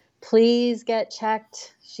 Please get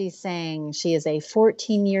checked. She's saying she is a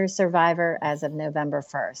 14-year survivor as of November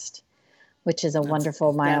 1st, which is a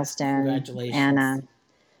wonderful milestone. Congratulations. Anna,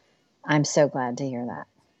 I'm so glad to hear that.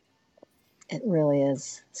 It really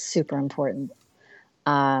is super important.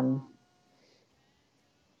 And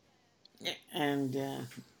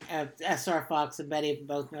SR Fox and Betty have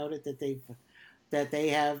both noted that they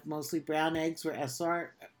have mostly brown eggs where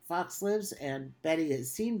SR Fox lives, and Betty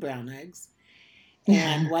has seen brown eggs.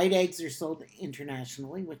 And white eggs are sold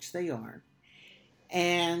internationally, which they are.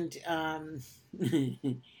 And,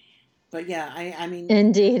 but yeah, I mean.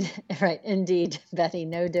 Indeed, right, indeed, Betty,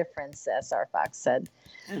 no difference, SR Fox said.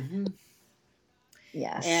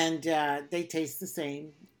 Yes. And they taste the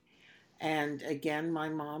same. And again, my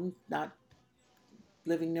mom, not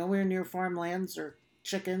living nowhere near farmlands or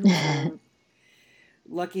chickens, or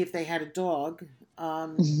lucky if they had a dog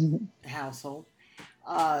household,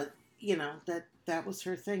 that was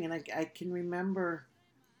her thing. And I can remember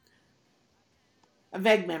a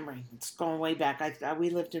vague memory. It's going way back. We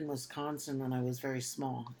lived in Wisconsin when I was very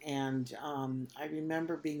small. And I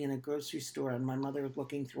remember being in a grocery store and my mother was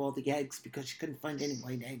looking through all the eggs because she couldn't find any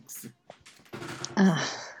white eggs. Yeah.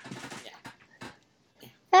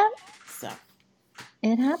 So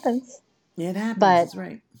it happens. It happens. But that's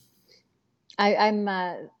right.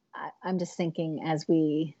 I'm just thinking as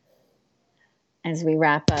we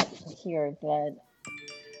wrap up here that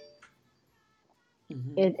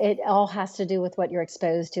it all has to do with what you're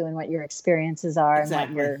exposed to and what your experiences are and what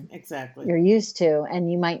you're used to, and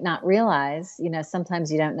you might not realize. Sometimes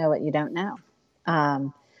you don't know what you don't know.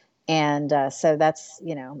 So that's,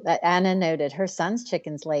 that Anna noted her son's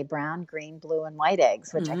chickens lay brown, green, blue, and white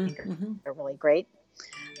eggs, which I think are really great.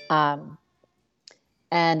 And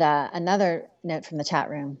another note from the chat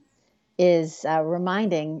room is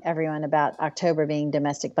reminding everyone about October being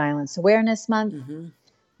Domestic Violence Awareness Month.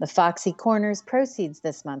 The Foxy Corners proceeds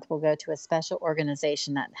this month will go to a special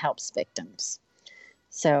organization that helps victims.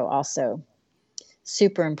 So also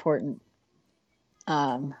super important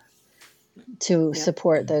to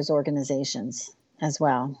support those organizations as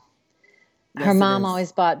well. Yes, her mom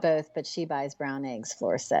always bought both, but she buys brown eggs,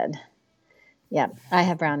 Flor said. Yep, I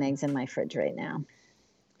have brown eggs in my fridge right now.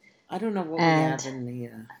 I don't know what we have in the...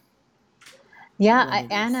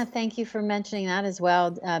 Anna, thank you for mentioning that as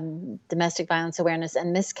well. Domestic Violence Awareness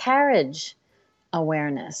and Miscarriage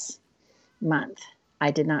Awareness Month. I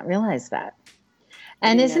did not realize that.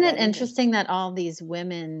 And isn't it interesting that all these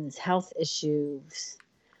women's health issues,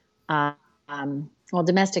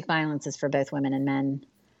 domestic violence is for both women and men,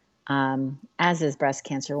 as is breast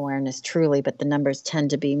cancer awareness, truly, but the numbers tend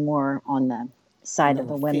to be more on the side of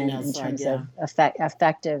the women in terms of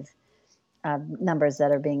effective numbers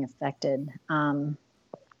that are being affected. Wow.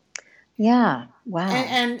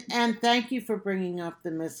 And thank you for bringing up the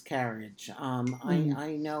miscarriage.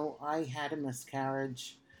 I know I had a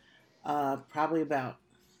miscarriage probably about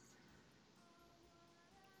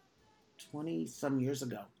 20 some years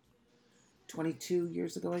ago. 22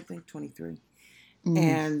 years ago, I think, 23.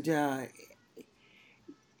 And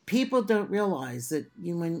people don't realize that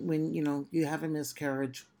when you have a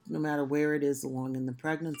miscarriage, no matter where it is along in the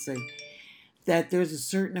pregnancy, that there's a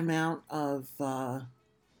certain amount of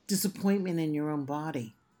disappointment in your own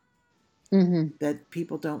body that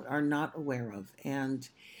people are not aware of. And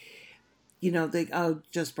they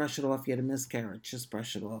just brush it off. You had a miscarriage, just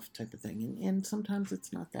brush it off, type of thing. And sometimes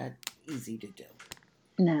it's not that easy to do.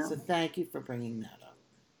 No. So thank you for bringing that up.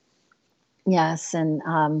 Yes, and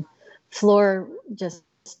Flor just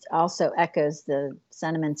also echoes the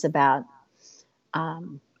sentiments about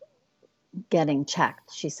getting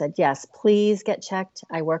checked. She said, yes, please get checked.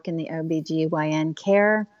 I work in the OBGYN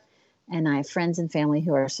care, and I have friends and family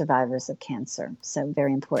who are survivors of cancer. So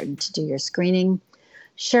very important to do your screening.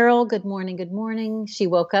 Cheryl, good morning. Good morning. She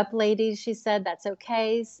woke up, ladies. She said, that's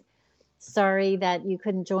okay. Sorry that you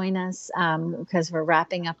couldn't join us because we're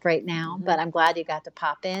wrapping up right now, but I'm glad you got to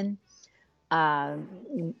pop in.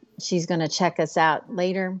 She's going to check us out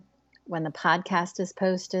later when the podcast is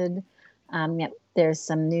posted. Yep, there's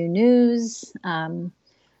some new news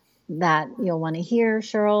that you'll want to hear,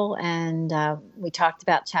 Cheryl. And we talked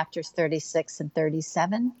about chapters 36 and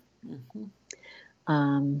 37.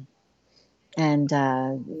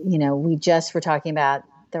 We just were talking about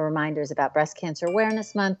the reminders about Breast Cancer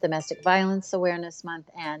Awareness Month, Domestic Violence Awareness Month,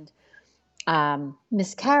 and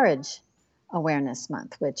Miscarriage Awareness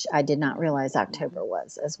Month, which I did not realize October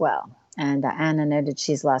was as well. And Anna noted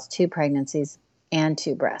she's lost 2 pregnancies and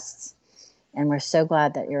 2 breasts. And we're so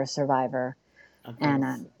glad that you're a survivor,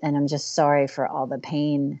 Anna. And I'm just sorry for all the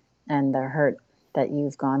pain and the hurt that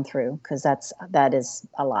you've gone through, because that is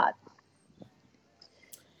a lot.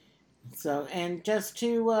 So, and just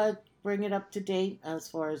to bring it up to date as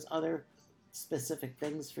far as other specific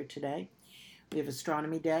things for today, we have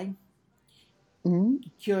Astronomy Day,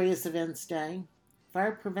 Curious Events Day,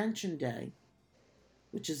 Fire Prevention Day,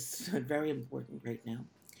 which is very important right now,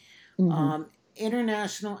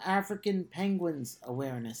 International African Penguins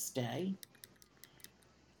Awareness Day,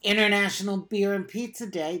 International Beer and Pizza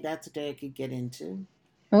Day. That's a day I could get into.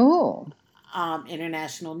 Oh.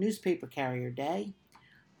 International Newspaper Carrier Day,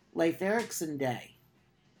 Leif Erikson Day.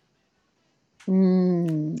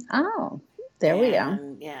 Oh, there we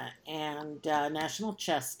go. Yeah, and National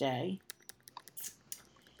Chess Day,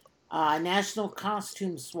 National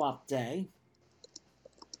Costume Swap Day.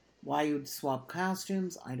 Why you'd swap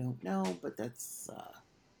costumes, I don't know, but that's...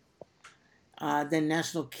 then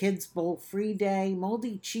National Kids Bowl Free Day,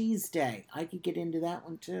 Moldy Cheese Day. I could get into that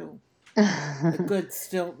one too. A good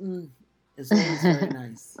Stilton is always very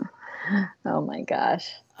nice. Oh my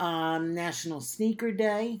gosh. National Sneaker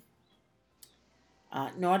Day,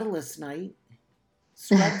 Nautilus Night,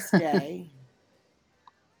 Scrubs Day,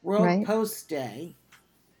 World Post Day,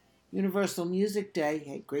 Universal Music Day.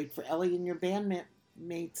 Hey, great for Ellie and your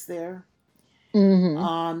bandmates there.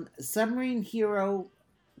 Submarine Hero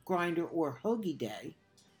Grinder or Hoagie Day.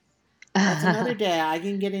 That's another day I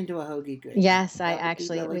can get into a hoagie. Good. Yes, I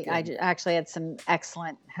actually had some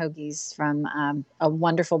excellent hoagies from a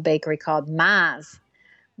wonderful bakery called Ma's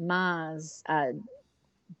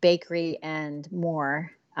Bakery and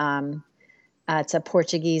More. It's a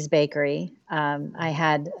Portuguese bakery. I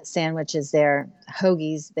had sandwiches there,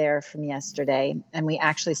 hoagies there from yesterday, and we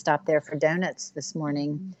actually stopped there for donuts this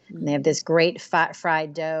morning. And they have this great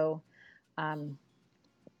fried dough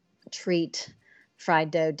treat,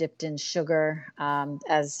 fried dough dipped in sugar,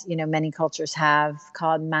 as many cultures have,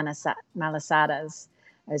 called malasadas.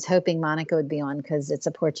 I was hoping Monica would be on because it's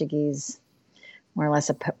a Portuguese, more or less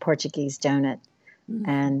a Portuguese donut,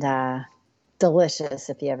 and delicious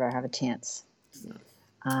if you ever have a chance.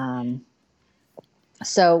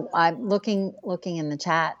 So I'm looking in the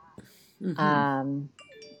chat.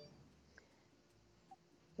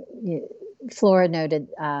 Flora noted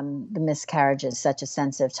the miscarriage is such a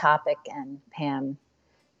sensitive topic, and Pam,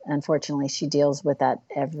 unfortunately, she deals with that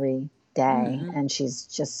every day, and she's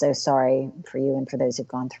just so sorry for you and for those who've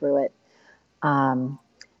gone through it.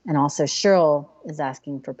 And also Cheryl is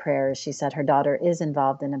asking for prayers. She said her daughter is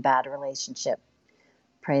involved in a bad relationship.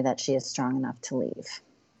 Pray that she is strong enough to leave.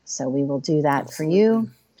 So we will do that for you.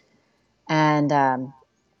 And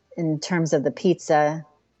in terms of the pizza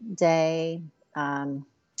day,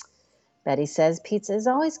 Betty says pizza is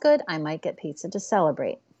always good. I might get pizza to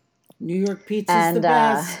celebrate. New York pizza is the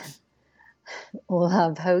best.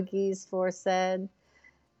 Love hoagies, Flor said.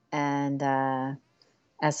 And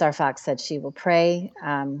SR Fox said she will pray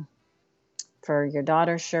for your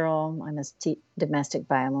daughter, Cheryl. I'm a domestic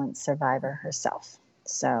violence survivor herself.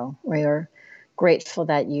 So we are grateful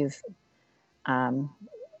that you've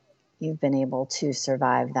been able to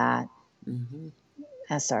survive that.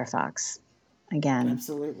 SR Fox. Again.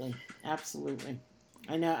 Absolutely.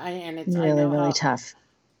 I know, and it's really tough.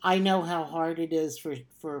 I know how hard it is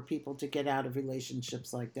for people to get out of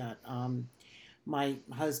relationships like that. My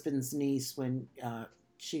husband's niece, when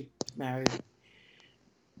she married,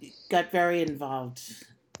 got very involved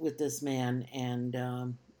with this man, and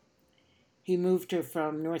he moved her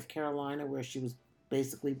from North Carolina, where she was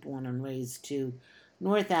basically born and raised, to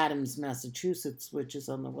North Adams, Massachusetts, which is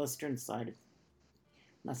on the western side of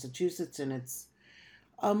Massachusetts, and it's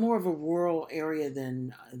more of a rural area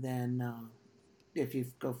than if you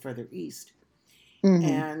go further east. Mm-hmm.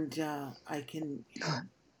 And I can.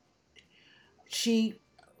 She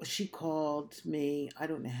called me. I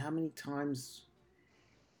don't know how many times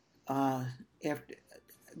after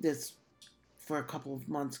this for a couple of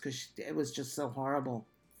months because it was just so horrible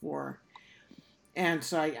for her. And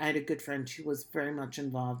so I had a good friend. She was very much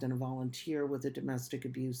involved and a volunteer with a domestic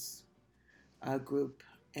abuse group,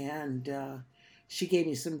 and she gave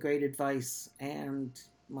me some great advice. And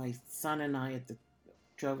my son and I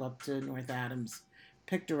drove up to North Adams,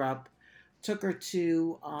 picked her up, took her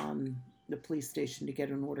to the police station to get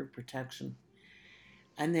an order of protection,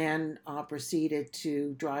 and then proceeded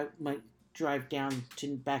to drive down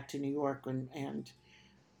to back to New York, and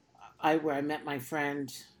where I met my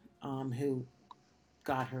friend who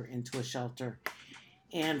got her into a shelter,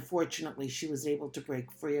 and fortunately she was able to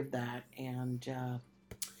break free of that and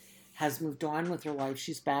has moved on with her life.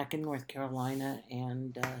 She's back in North Carolina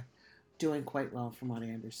and doing quite well from what I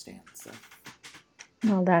understand. So,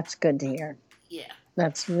 well, that's good to hear. Yeah,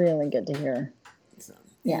 that's really good to hear. So,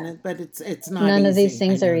 yeah, but it's not. None easy. Of these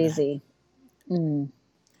things are easy. None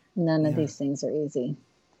of these things are easy.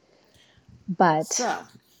 But so,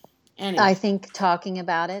 anyway. I think talking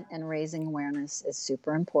about it and raising awareness is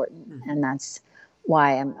super important, and that's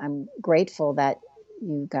why I'm grateful that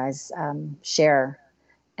you guys share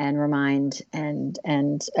and remind, and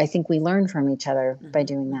I think we learn from each other by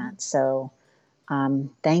doing that. So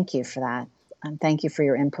thank you for that. Thank you for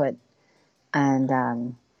your input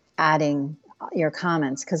and adding your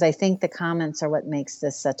comments, because I think the comments are what makes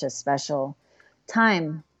this such a special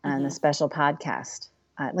time and a special podcast.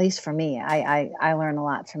 At least for me, I learn a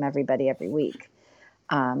lot from everybody every week.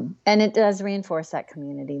 And it does reinforce that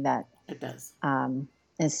community that it does.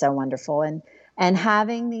 Is so wonderful. And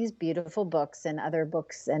having these beautiful books and other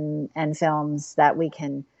books and films that we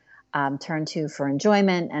can turn to for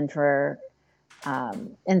enjoyment and for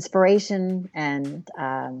inspiration and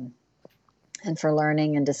for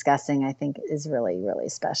learning and discussing, I think is really, really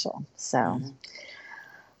special. So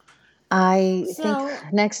I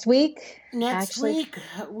think next week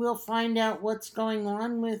we'll find out what's going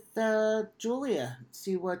on with Julia.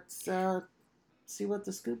 See what the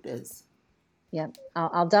scoop is. Yep,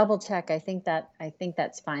 I'll double check. I think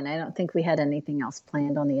that's fine. I don't think we had anything else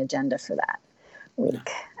planned on the agenda for that week.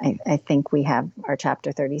 No. I think we have our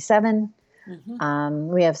chapter 37.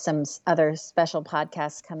 We have some other special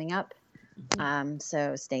podcasts coming up.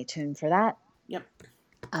 So stay tuned for that. Yep.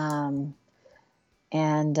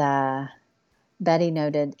 And Betty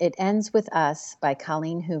noted, "It Ends With Us" by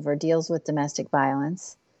Colleen Hoover deals with domestic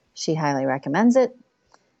violence. She highly recommends it.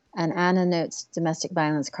 And Anna notes, domestic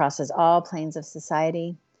violence crosses all planes of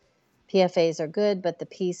society. PFAs are good, but the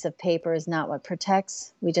piece of paper is not what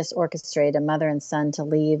protects. We just orchestrate a mother and son to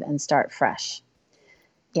leave and start fresh.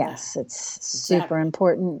 Yes, it's super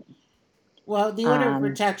important. Well, the order of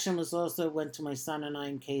protection went to my son and I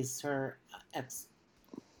in case her ex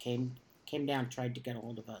came down, tried to get a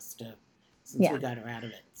hold of us since we got her out of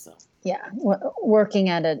it. So working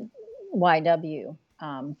at a YW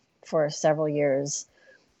for several years,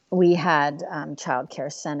 we had child care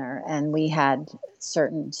center, and we had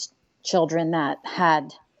certain children that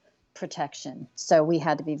had protection. So we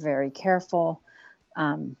had to be very careful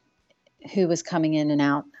who was coming in and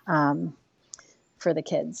out for the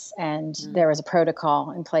kids. And there was a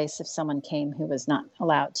protocol in place if someone came who was not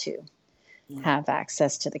allowed to have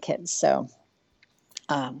access to the kids. So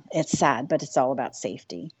it's sad, but it's all about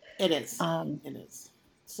safety. It is. It is.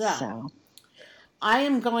 So I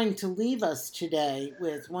am going to leave us today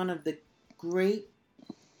with one of the great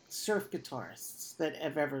surf guitarists that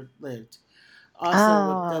have ever lived.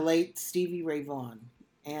 Also, the late Stevie Ray Vaughan.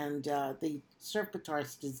 And the surf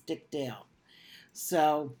guitarist is Dick Dale.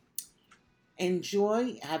 So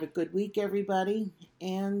enjoy. Have a good week, everybody.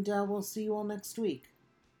 And we'll see you all next week.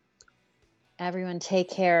 Everyone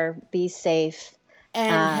take care. Be safe.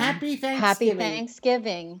 And happy Thanksgiving. Happy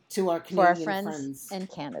Thanksgiving to our Canadian for our friends in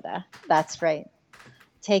Canada. That's right.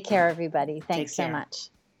 Take care, everybody. Thanks so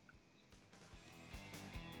much.